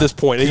turkey, at this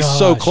point. He's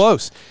so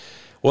close.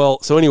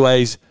 Well, so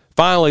anyways,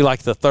 finally,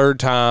 like the 3rd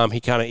time,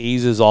 he kind of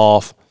eases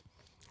off,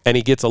 and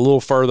he gets a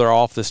little further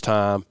off this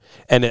time,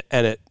 and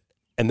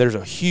there's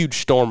a huge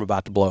storm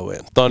about to blow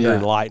in, thunder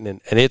and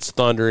lightning, and it's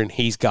thundering,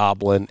 he's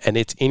gobbling, and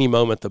it's any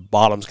moment the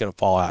bottom's going to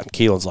fall out, and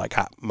Keelan's like,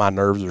 my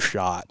nerves are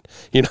shot.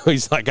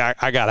 He's like,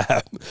 I got to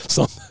have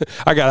something.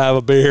 I got to have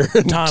a beer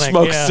and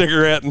smoke a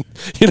cigarette, and,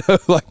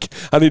 like,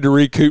 I need to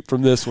recoup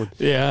from this one.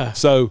 Yeah.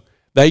 So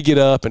they get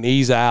up and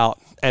ease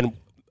out, and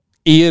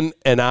Ian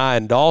and I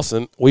and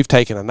Dawson, we've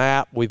taken a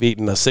nap. We've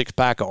eaten a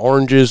 6-pack of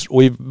oranges.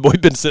 We've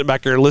been sitting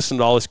back there listening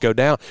to all this go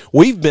down.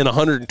 We've been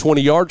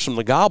 120 yards from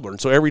the gobbler, and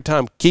so every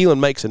time Kelan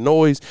makes a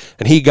noise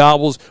and he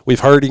gobbles, we've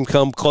heard him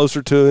come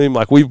closer to him.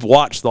 Like, we've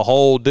watched the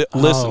whole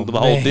listened to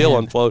the whole deal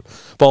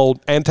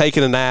unfold, and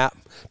taken a nap.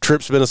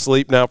 Tripp's been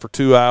asleep now for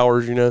 2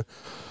 hours.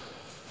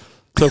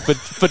 So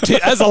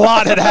that's a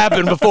lot had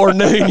happened before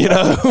noon,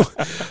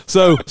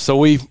 So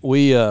we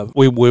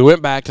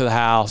went back to the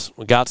house.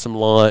 We got some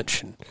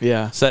lunch. And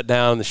sat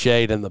down in the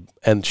shade,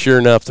 and sure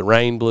enough, the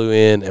rain blew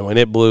in. And when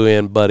it blew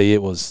in, buddy,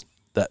 it was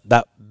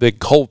that big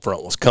cold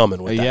front was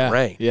coming with that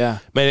rain. Yeah,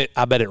 man,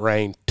 I bet it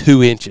rained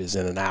 2 inches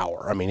in an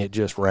hour. I mean, it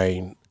just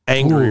rained,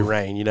 angry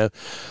rain,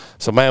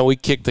 So, man, we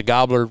kicked the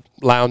gobbler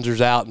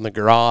loungers out in the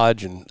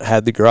garage and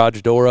had the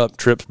garage door up,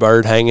 Tripp's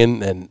bird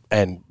hanging,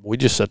 and we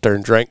just sat there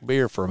and drank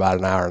beer for about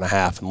an hour and a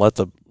half and let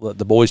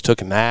the boys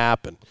took a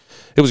nap, and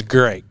it was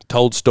great.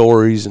 Told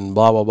stories and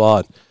blah, blah,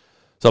 blah.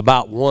 So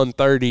about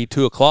 1:30,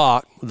 2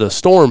 o'clock, the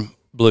storm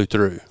blew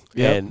through,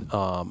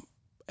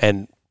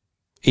 and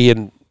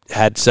Ian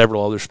had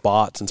several other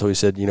spots, and so he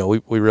said,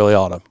 we really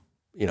ought to,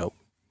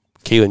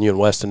 Kelan, you and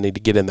Weston need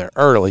to get in there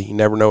early. You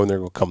never know when they're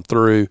going to come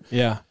through.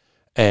 Yeah.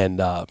 And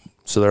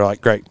so they're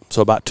like, great.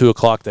 So about 2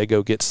 o'clock, they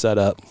go get set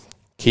up.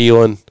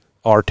 Kelan,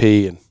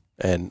 RT,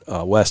 and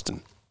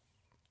Weston.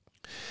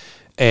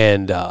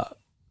 And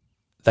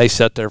they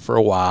sat there for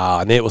a while,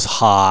 and it was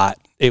hot.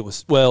 It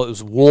was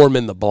warm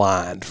in the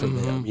blind for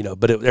them,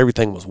 but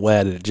everything was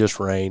wet. It had just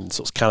rained,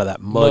 so it was kind of that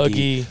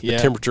muggy. The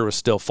temperature was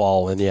still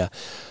falling, yeah.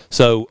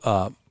 So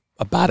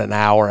about an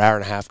hour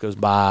and a half goes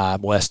by.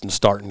 Weston's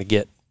starting to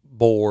get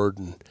bored,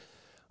 and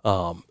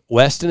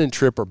Weston and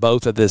Tripp are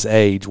both at this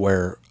age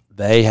where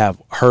they have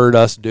heard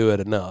us do it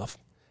enough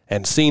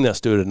and seen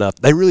us do it enough.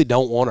 They really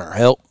don't want our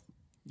help.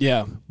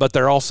 Yeah. But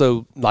they're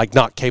also like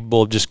not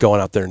capable of just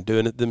going out there and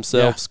doing it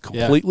themselves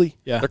completely.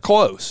 Yeah. They're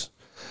close.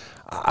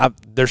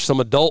 There's some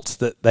adults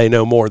that they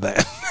know more than.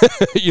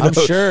 I'm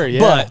sure,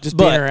 yeah. Just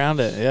being around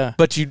it, yeah.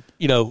 But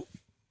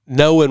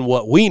knowing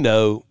what we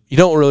know, you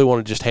don't really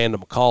want to just hand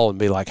them a call and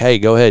be like, hey,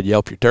 go ahead,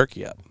 yelp your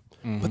turkey up.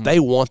 But they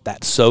want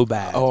that so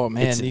bad. Oh,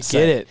 man, you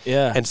get it,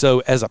 yeah. And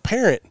so as a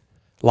parent,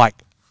 like,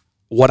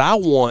 what I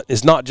want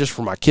is not just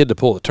for my kid to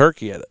pull the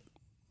turkey at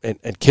it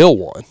and kill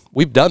one.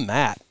 We've done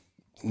that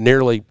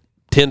nearly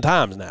 10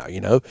 times now,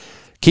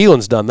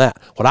 Keelan's done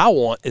that. What I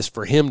want is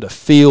for him to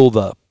feel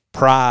the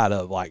pride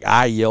of, like,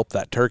 I yelped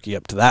that turkey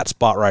up to that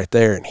spot right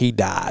there, and he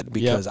died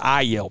because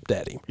I yelped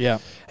at him. Yeah.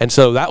 And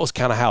so that was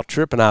kind of how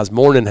Tripp and I's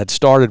morning had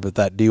started with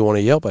that, do you want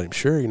to yelp at him?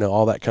 Sure,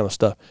 all that kind of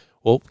stuff.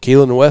 Well,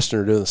 Kelan and Weston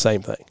are doing the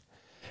same thing.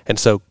 And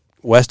so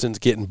Weston's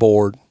getting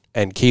bored,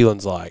 and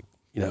Keelan's like,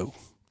 you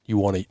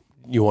want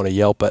to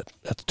yelp at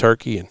the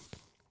turkey, and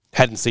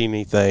hadn't seen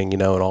anything,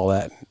 and all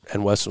that.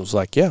 And Weston was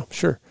like, yeah,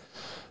 sure.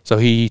 So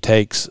he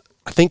takes,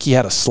 I think he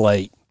had a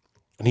slate,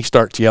 and he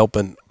starts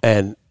yelping,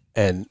 and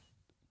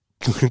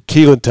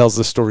Kelan tells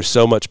this story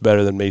so much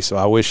better than me, so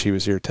I wish he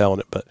was here telling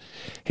it. But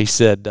he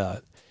said,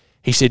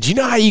 you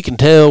know how you can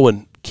tell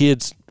when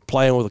kids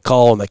playing with a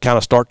call and they kind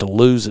of start to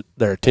lose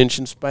their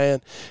attention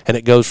span, and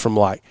it goes from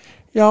like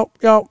yelp,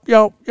 yelp,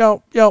 yelp,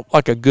 yelp, yelp,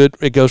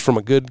 it goes from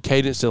a good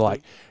cadence to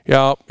like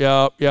yelp,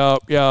 yelp,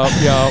 yelp, yelp,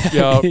 yelp,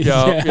 yelp,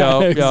 yelp,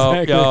 yelp,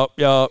 yelp,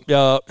 yelp,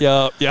 yelp,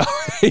 yelp, yelp.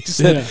 He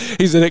said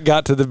it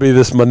got to be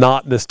this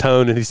monotonous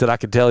tone, and he said I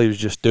could tell he was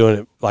just doing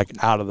it like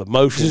out of the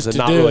motions and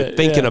not really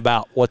thinking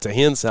about what's a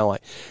hen sound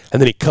like.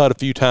 And then he cut a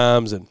few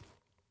times, and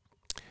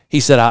he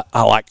said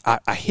I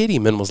hit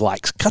him and was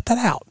like, cut that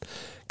out,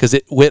 because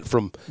it went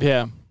from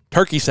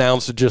turkey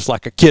sounds to just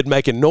like a kid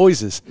making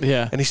noises.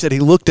 Yeah. And he said he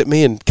looked at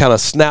me and kind of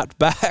snapped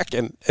back,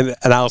 and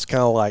I was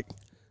kind of like,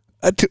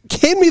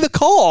 hand me the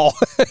call.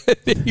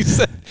 he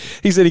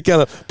said he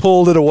kind of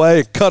pulled it away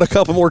and cut a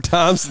couple more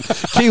times.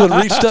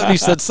 Kelan reached up and he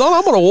said, son,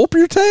 I'm going to whoop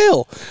your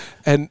tail.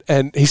 And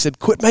he said,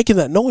 quit making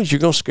that noise. You're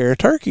going to scare a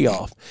turkey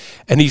off.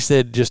 And he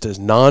said, just as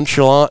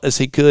nonchalant as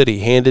he could, he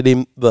handed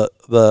him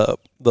the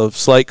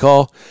slate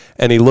call,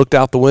 and he looked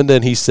out the window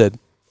and he said,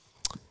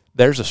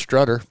 there's a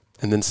strutter.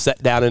 And then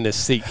sat down in his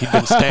seat. He'd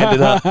been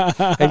standing up.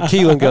 And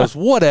Kelan goes,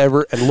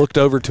 whatever, and looked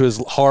over to his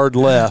hard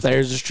left.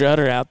 There's a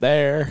strutter out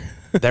there.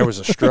 There was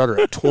a strutter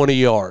at 20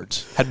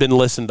 yards. Had been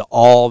listening to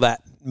all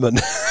that.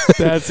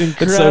 That's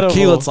incredible. And so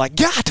Keelan's like,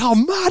 God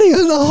almighty,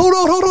 hold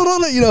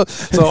on.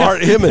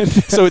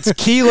 So it's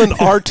Kelan,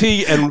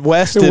 RT, and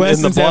Weston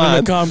in the blind.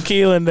 Having to calm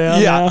Kelan down.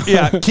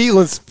 Yeah.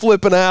 Keelan's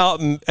flipping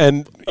out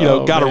and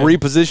got to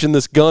reposition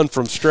this gun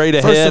from straight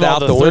ahead out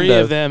the window. Three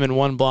of them in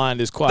one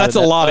blind is quite. That's a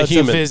lot of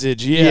humans.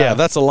 Visage. Yeah,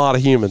 that's a lot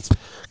of humans.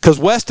 Because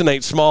Weston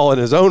ain't small in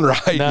his own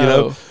right,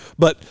 No.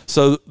 But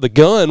so the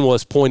gun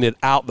was pointed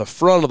out the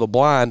front of the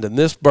blind, and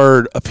this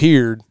bird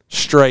appeared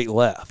straight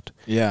left.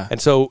 Yeah. And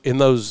so in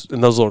those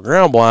little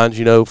ground blinds,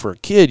 for a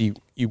kid,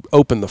 you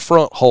open the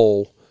front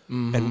hole,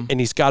 and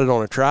he's got it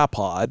on a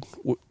tripod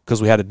because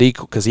he had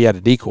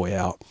a decoy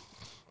out.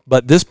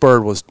 But this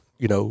bird was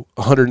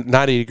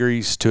 190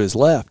 degrees to his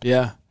left.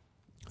 Yeah.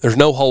 There's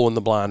no hole in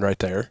the blind right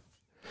there.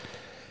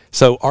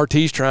 So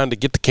RT's trying to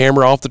get the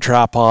camera off the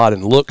tripod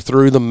and look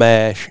through the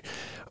mesh.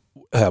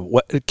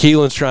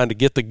 Keelan's trying to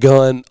get the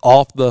gun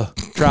off the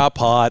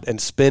tripod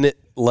and spin it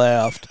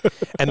left,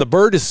 and the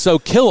bird is so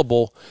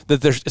killable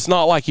that it's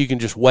not like you can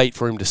just wait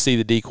for him to see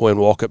the decoy and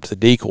walk up to the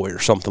decoy or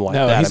something like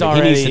that.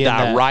 He needs to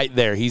die right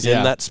there. He's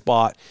in that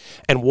spot,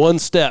 and one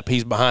step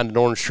he's behind an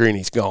orange tree and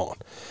he's gone.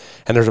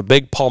 And there's a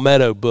big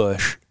palmetto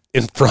bush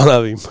in front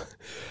of him,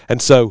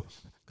 and so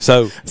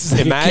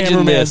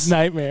imagine this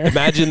nightmare.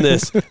 Imagine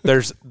this.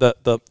 There's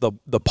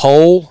the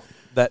pole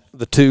that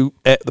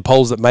the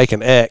poles that make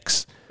an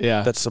X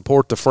that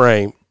support the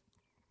frame.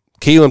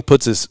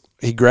 Kelan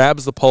he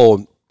grabs the pole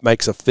and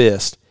makes a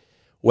fist.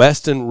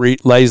 Weston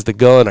lays the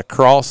gun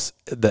across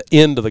the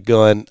end of the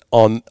gun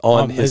on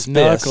his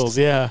knuckles.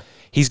 Yeah,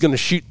 he's going to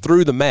shoot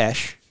through the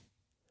mesh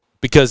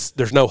because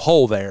there's no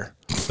hole there,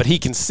 but he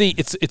can see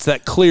it's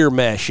that clear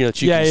mesh,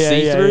 that you can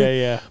see through.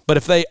 Yeah. But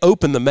if they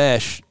open the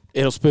mesh,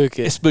 it'll spook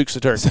it. It spooks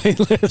the turkey.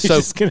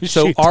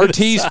 So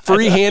RT's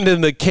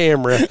freehanding the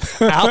camera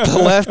out the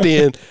left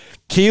end.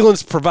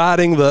 Keelan's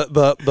providing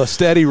the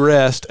steady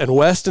rest, and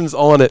Weston's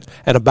on it,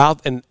 and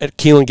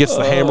Kelan gets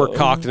the hammer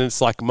cocked, and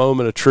it's like a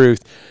moment of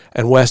truth.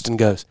 And Weston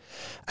goes,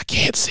 "I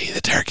can't see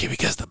the turkey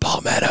because the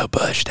palmetto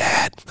bush,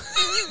 Dad."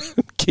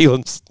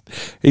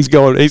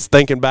 He's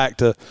thinking back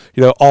to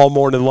all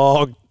morning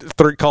long.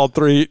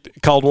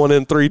 Called one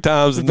in 3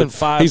 times, and then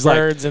 5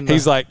 birds.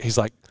 He's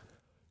like,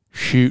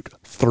 shoot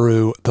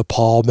through the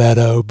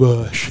palmetto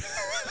bush.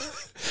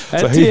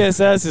 That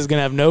TSS is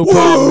gonna have no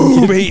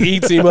problem. He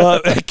eats him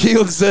up.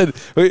 Kelan said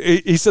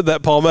he said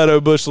that palmetto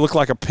bush looked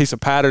like a piece of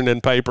patterning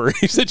paper.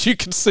 He said you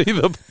could see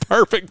the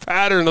perfect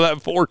pattern of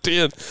that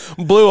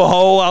 410. Blew a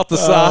hole out the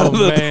side of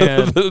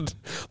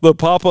the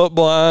pop-up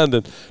blind,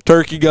 and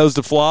turkey goes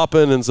to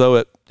flopping. And so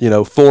at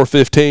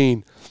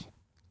 4:15,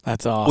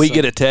 that's awesome. We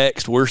get a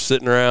text. We're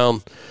sitting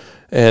around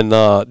and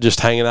just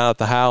hanging out at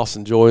the house,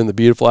 enjoying the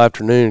beautiful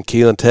afternoon.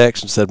 Kelan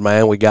texted and said,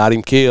 "Man, we got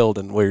him killed,"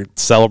 and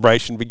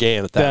celebration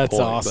began at that point.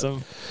 That's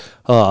awesome.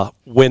 But,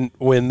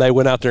 when they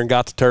went out there and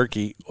got the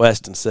turkey,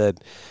 Weston said,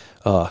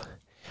 "Well,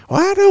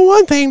 I know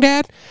one thing,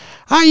 Dad.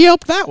 I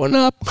yelped that one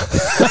up."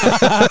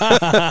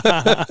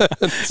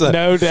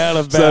 No doubt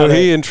about it. So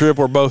he and Tripp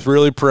were both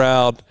really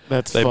proud.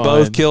 They fun.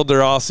 both killed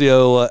their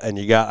Osceola, and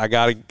I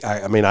got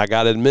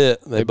to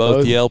admit, they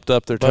both yelped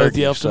up their turkey. Both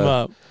yelped them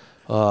up.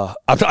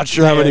 I'm not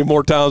sure how many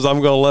more times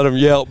I'm going to let them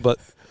yelp, but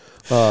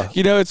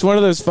it's one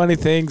of those funny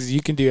things.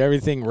 You can do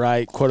everything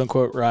right, quote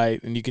unquote right,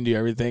 and you can do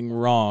everything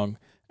wrong,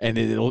 and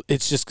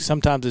it's just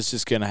sometimes it's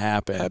just going to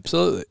happen.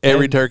 Absolutely,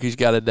 every turkey's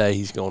got a day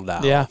he's going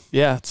to die.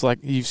 Yeah. It's like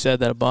you've said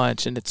that a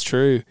bunch, and it's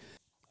true.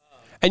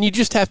 And you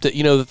just have to,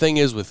 the thing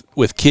is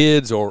with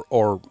kids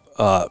or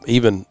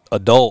even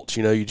adults,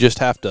 you just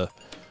have to.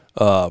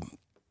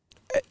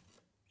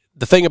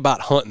 The thing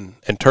about hunting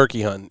and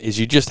turkey hunting is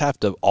you just have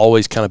to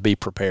always kind of be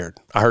prepared.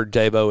 I heard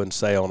Dave Owen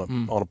say on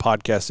a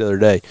podcast the other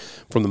day,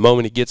 from the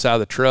moment he gets out of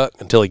the truck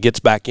until he gets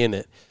back in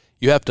it,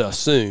 you have to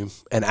assume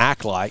and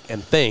act like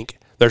and think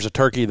there's a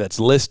turkey that's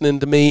listening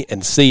to me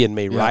and seeing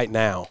me right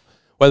now,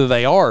 whether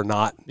they are or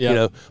not.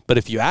 But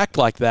if you act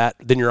like that,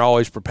 then you're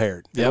always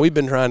prepared. And we've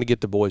been trying to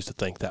get the boys to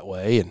think that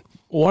way. And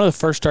one of the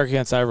first turkey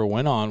hunts I ever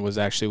went on was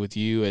actually with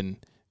you and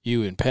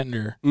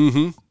Pentner.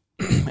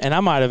 Mm-hmm. And I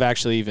might have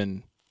actually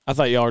even. I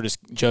thought y'all were just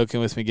joking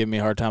with me, giving me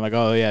a hard time, like,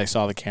 oh, yeah, I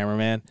saw the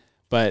cameraman.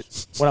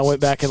 But when I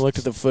went back and looked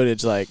at the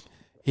footage, like,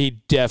 he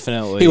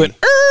definitely... He went,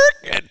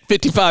 at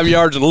 55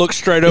 yards and looked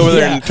straight over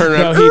there and turned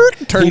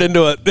around, turned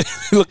into a...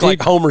 He looked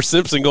like Homer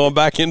Simpson going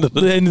back into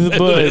the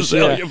bush.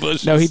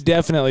 Bushes. No, he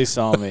definitely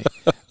saw me.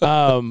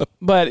 But,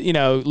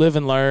 live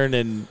and learn,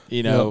 and,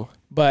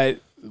 But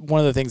one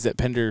of the things that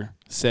Pender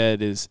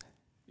said is,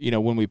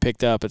 when we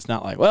picked up, it's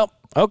not like, well,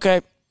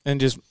 okay,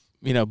 and just,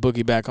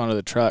 boogie back onto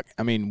the truck.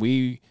 I mean,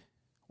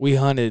 we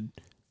hunted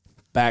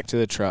back to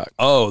the truck.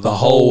 Oh, the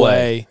whole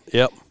way.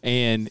 Yep.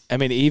 And, I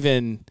mean,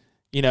 even,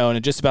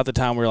 and just about the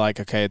time we were like,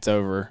 okay, it's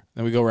over.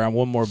 Then we go around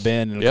one more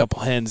bend, and a couple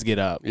hens get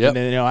up. Yep. And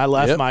then, I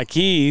left my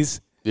keys.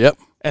 Yep.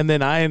 And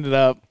then I ended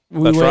up,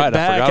 we went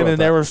back, and then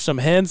there were some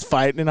hens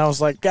fighting, and I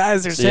was like,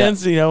 guys, there's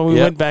hens. We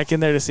went back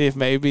in there to see if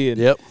maybe.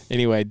 And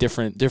anyway,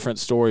 different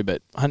story,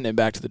 but hunting it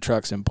back to the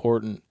truck's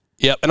important.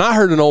 Yep. And I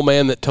heard an old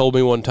man that told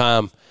me one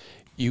time,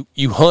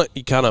 You hunt,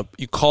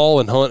 you call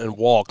and hunt and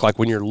walk. Like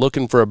when you're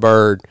looking for a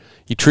bird,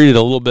 you treat it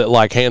a little bit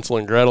like Hansel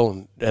and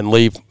Gretel and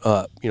leave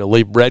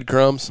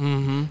breadcrumbs.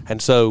 Mm-hmm.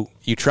 And so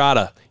you try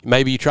to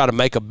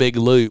make a big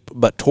loop,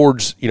 but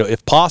towards,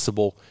 if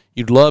possible,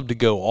 you'd love to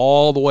go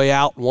all the way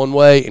out one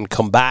way and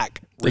come back,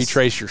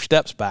 retrace your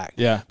steps back.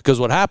 Yeah. Because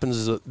what happens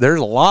is that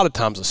there's a lot of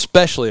times,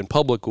 especially in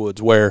public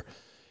woods, where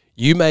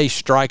you may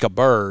strike a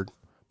bird,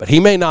 but he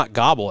may not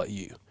gobble at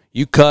you.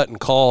 You cut and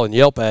call and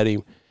yelp at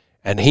him,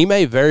 and he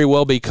may very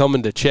well be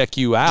coming to check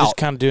you out. Just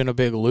kind of doing a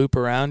big loop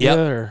around you?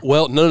 Or?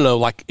 Well, no.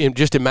 Like,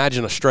 just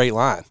imagine a straight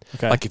line.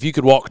 Okay. Like if you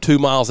could walk 2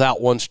 miles out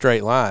one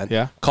straight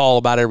line, call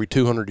about every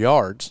 200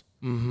 yards,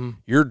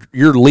 you're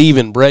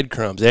leaving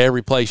breadcrumbs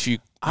every place you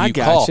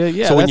call.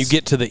 Yeah, so when you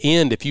get to the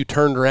end, if you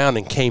turned around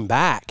and came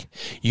back,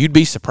 you'd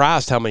be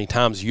surprised how many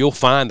times you'll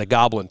find a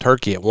gobbling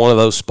turkey at one of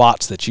those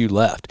spots that you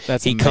left.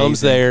 That's he amazing.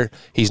 Comes there,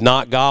 he's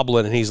not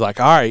gobbling, and he's like,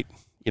 all right,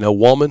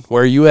 woman,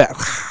 where are you at?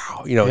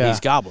 He's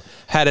gobbling.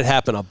 Had it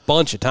happen a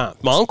bunch of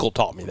times. My uncle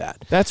taught me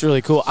that. That's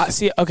really cool. I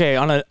see. Okay,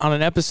 on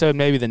an episode,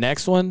 maybe the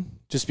next one,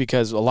 just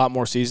because a lot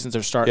more seasons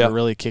are starting to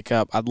really kick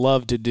up. I'd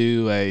love to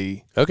do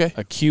a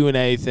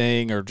Q&A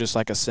thing, or just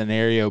like a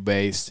scenario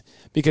based,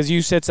 because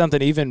you said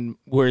something even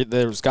where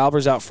there was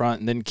gobblers out front,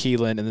 and then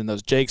Kelan, and then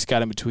those Jakes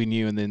got in between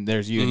you, and then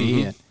there's you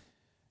and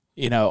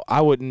Ian.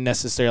 I wouldn't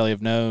necessarily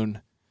have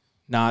known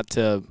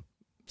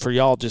for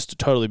y'all just to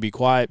totally be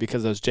quiet,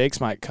 because those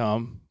Jakes might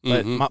come.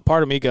 But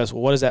part of me goes,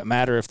 well, what does that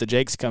matter if the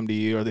jakes come to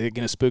you? Are they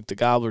going to spook the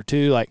gobbler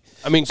too? Like,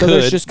 I mean, so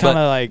there's just kind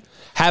of like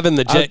having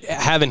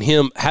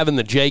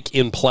the Jake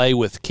in play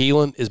with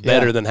Kelan is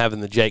better than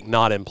having the Jake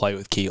not in play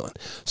with Kelan.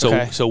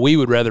 So we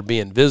would rather be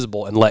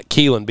invisible and let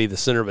Kelan be the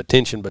center of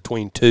attention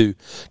between two.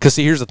 Because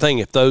see, here's the thing: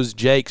 if those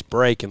Jakes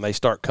break and they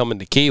start coming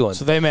to Kelan,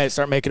 so they may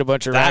start making a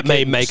bunch of that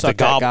may make the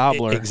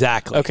gobbler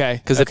exactly. Okay,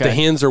 because if the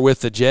hens are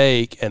with the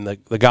Jake and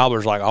the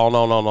gobbler's like, oh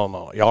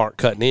no, y'all aren't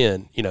cutting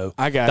in.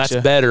 I got that's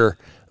better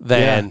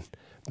than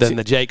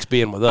the Jakes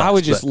being with us. I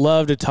would just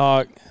love to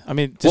talk. I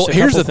mean, just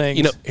here's the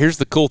thing. Here's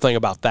the cool thing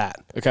about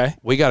that. Okay,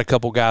 we got a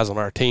couple guys on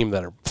our team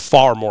that are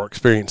far more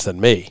experienced than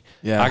me.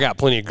 Yeah, I got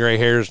plenty of gray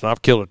hairs and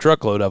I've killed a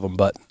truckload of them.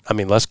 But I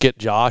mean, let's get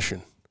Josh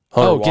and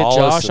Hunter Wallace.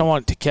 Get Josh. I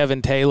want to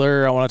Kevin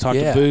Taylor. I want to talk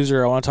to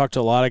Boozer. I want to talk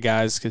to a lot of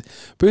guys. Cause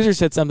Boozer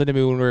said something to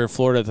me when we were in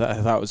Florida that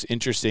I thought was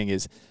interesting.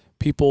 Is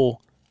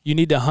you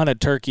need to hunt a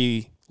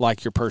turkey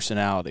like your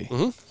personality.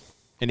 Mm-hmm.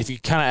 And if you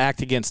kind of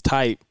act against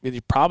type,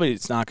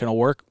 it's not going to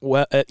work.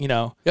 Well, Yep.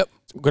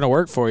 It's going to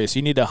work for you. So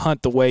you need to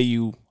hunt the way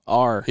you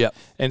are. Yep.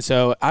 And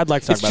so I'd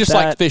like to talk about that. It's just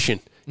like fishing.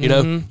 You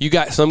know, you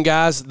got some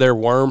guys, they're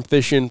worm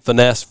fishing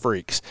finesse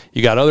freaks.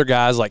 You got other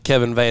guys like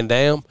Kevin Van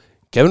Dam.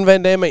 Kevin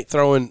Van Dam ain't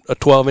throwing a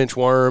 12-inch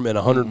worm in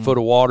 100 foot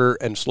of water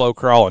and slow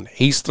crawling.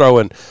 He's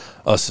throwing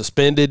a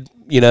suspended,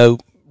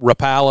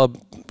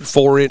 Rapala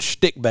 4-inch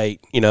stick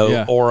bait,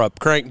 or a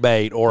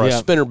crankbait or a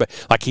spinner bait.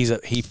 Like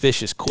he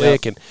fishes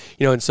quick and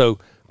so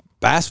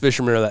bass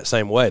fishermen are that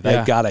same way.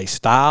 They've got a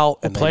style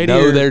and they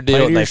know their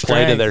deal and they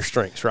play to their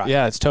strengths, right?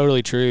 Yeah, it's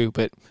totally true.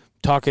 But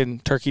talking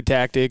turkey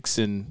tactics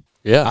and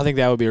I think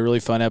that would be a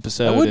really fun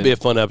episode. That would be a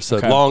fun episode.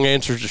 Okay. Long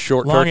answers to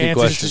short turkey questions.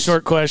 Long answers to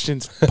short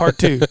questions, part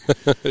 2.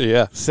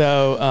 Yeah.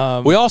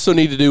 So we also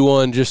need to do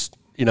one just,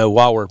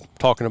 while we're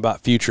talking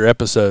about future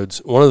episodes.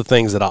 One of the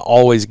things that I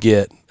always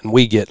get, and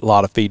we get a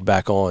lot of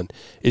feedback on,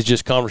 is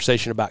just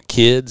conversation about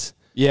kids.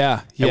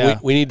 Yeah. And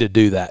we need to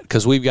do that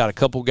because we've got a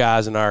couple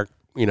guys in our,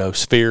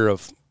 sphere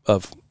of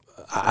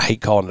I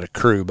hate calling it a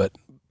crew, but,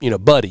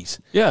 buddies.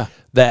 Yeah.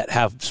 That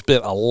have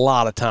spent a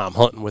lot of time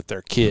hunting with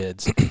their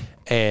kids.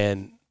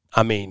 And,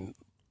 I mean,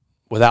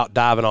 without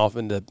diving off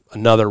into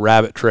another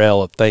rabbit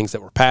trail of things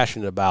that we're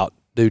passionate about,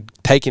 dude,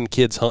 taking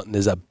kids hunting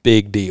is a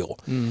big deal.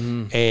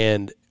 Mm-hmm.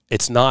 And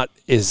it's not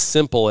as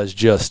simple as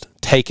just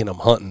taking them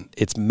hunting.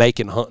 It's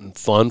making hunting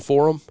fun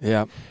for them.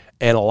 Yeah.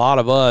 And a lot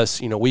of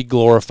us, we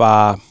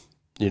glorify,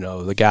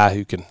 the guy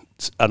who can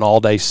an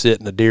all-day sit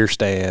in a deer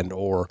stand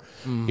or,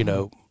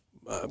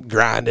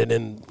 grinding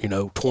in,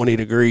 20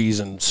 degrees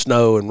and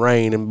snow and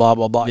rain and blah,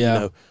 blah,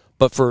 blah,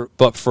 But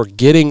for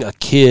getting a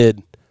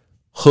kid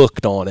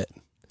hooked on it.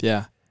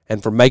 Yeah.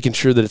 And for making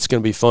sure that it's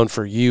going to be fun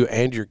for you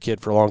and your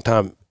kid for a long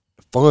time,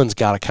 fun's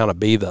got to kind of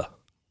be the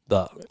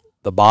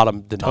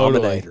bottom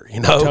denominator,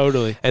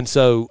 Totally. And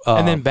so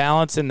and then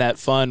balancing that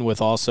fun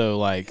with also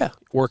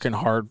working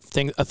hard,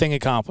 a thing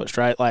accomplished,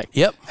 right? Like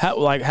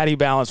how do you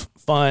balance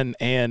fun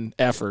and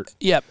effort?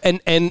 Yep.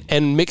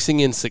 And mixing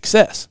in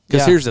success.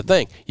 Because here's the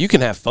thing. You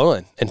can have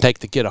fun and take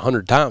the kid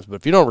 100 times, but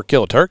if you don't ever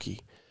kill a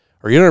turkey,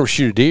 or you never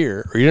shoot a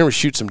deer, or you never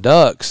shoot some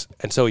ducks,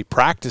 and so he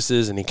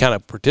practices and he kind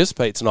of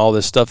participates in all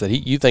this stuff that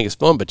you think is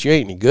fun, but you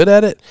ain't any good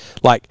at it.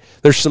 Like,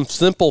 there's some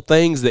simple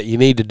things that you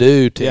need to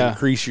do to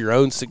increase your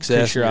own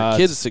success, and your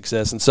kids'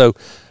 success. And so,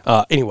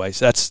 anyways,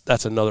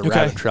 that's another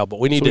rabbit trail.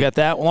 But we got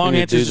that long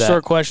answers to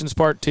short questions,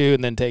 part 2,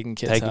 and then taking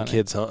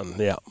kids hunting.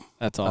 Yeah,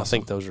 that's awesome. I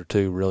think those are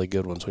 2 really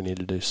good ones we need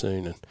to do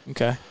soon. And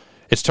okay,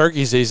 it's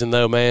turkey season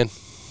though, man.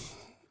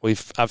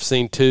 I've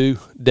seen 2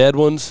 dead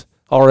ones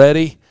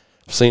already.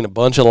 I've seen a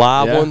bunch of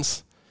live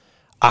ones.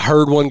 I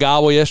heard one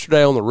gobble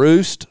yesterday on the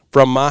roost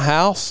from my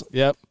house.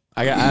 Yep.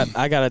 I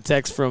got a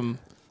text from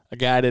a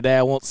guy today.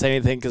 I won't say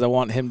anything because I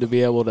want him to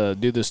be able to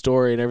do the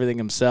story and everything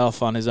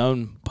himself on his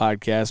own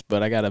podcast.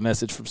 But I got a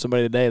message from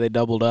somebody today. They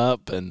doubled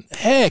up and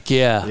heck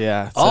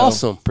yeah, so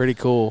awesome, pretty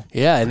cool.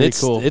 Yeah, and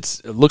it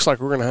looks like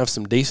we're gonna have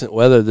some decent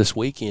weather this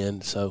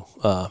weekend. So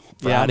Friday.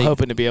 Yeah, I'm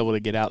hoping to be able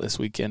to get out this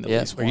weekend. At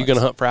least Are you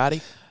gonna hunt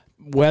Friday?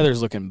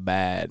 Weather's looking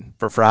bad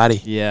for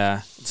Friday.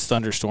 Yeah, it's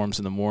thunderstorms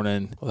in the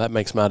morning. Well, that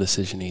makes my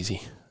decision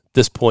easy. At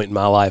this point in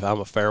my life,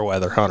 I'm a fair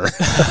weather hunter.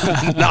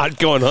 Not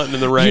going hunting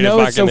in the rain. If I can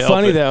help it. It's so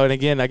funny though, and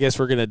again, I guess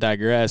we're gonna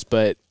digress,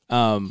 but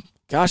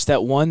gosh,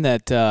 that one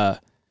that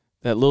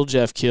Lil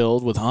Jeff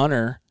killed with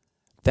Hunter,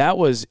 that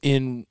was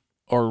in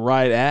or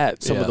right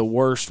at some of the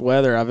worst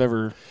weather I've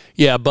ever.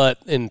 Yeah, but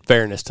in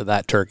fairness to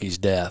that turkey's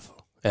death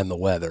and the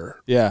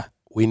weather,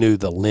 we knew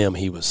the limb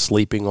he was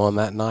sleeping on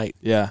that night.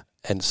 Yeah.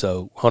 And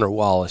so Hunter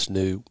Wallace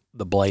knew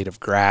the blade of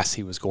grass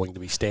he was going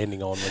to be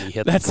standing on when he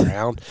hit the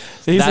ground.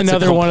 He's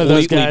another one of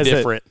those guys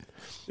different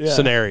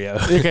scenario.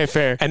 Okay,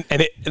 fair. And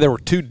there were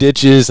 2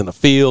 ditches and a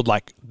field.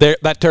 Like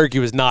that turkey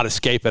was not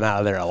escaping out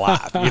of there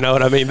alive. You know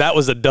what I mean? That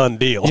was a done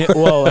deal. Yeah,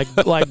 well,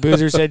 like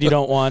Boozer said, you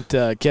don't want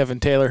Kevin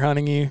Taylor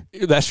hunting you.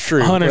 That's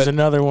true. Hunter's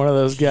another one of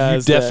those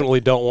guys. You definitely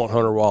don't want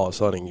Hunter Wallace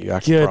hunting you.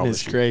 I can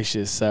promise you. Goodness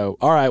gracious. So,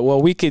 all right.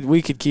 Well, we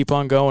could keep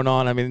on going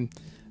on. I mean,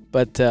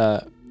 but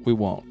we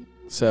won't.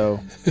 So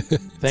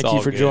thank you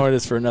all for good. joining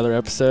us for another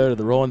episode of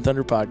the Rolling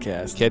Thunder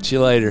Podcast. Catch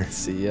you later.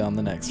 See you on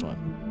the next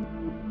one.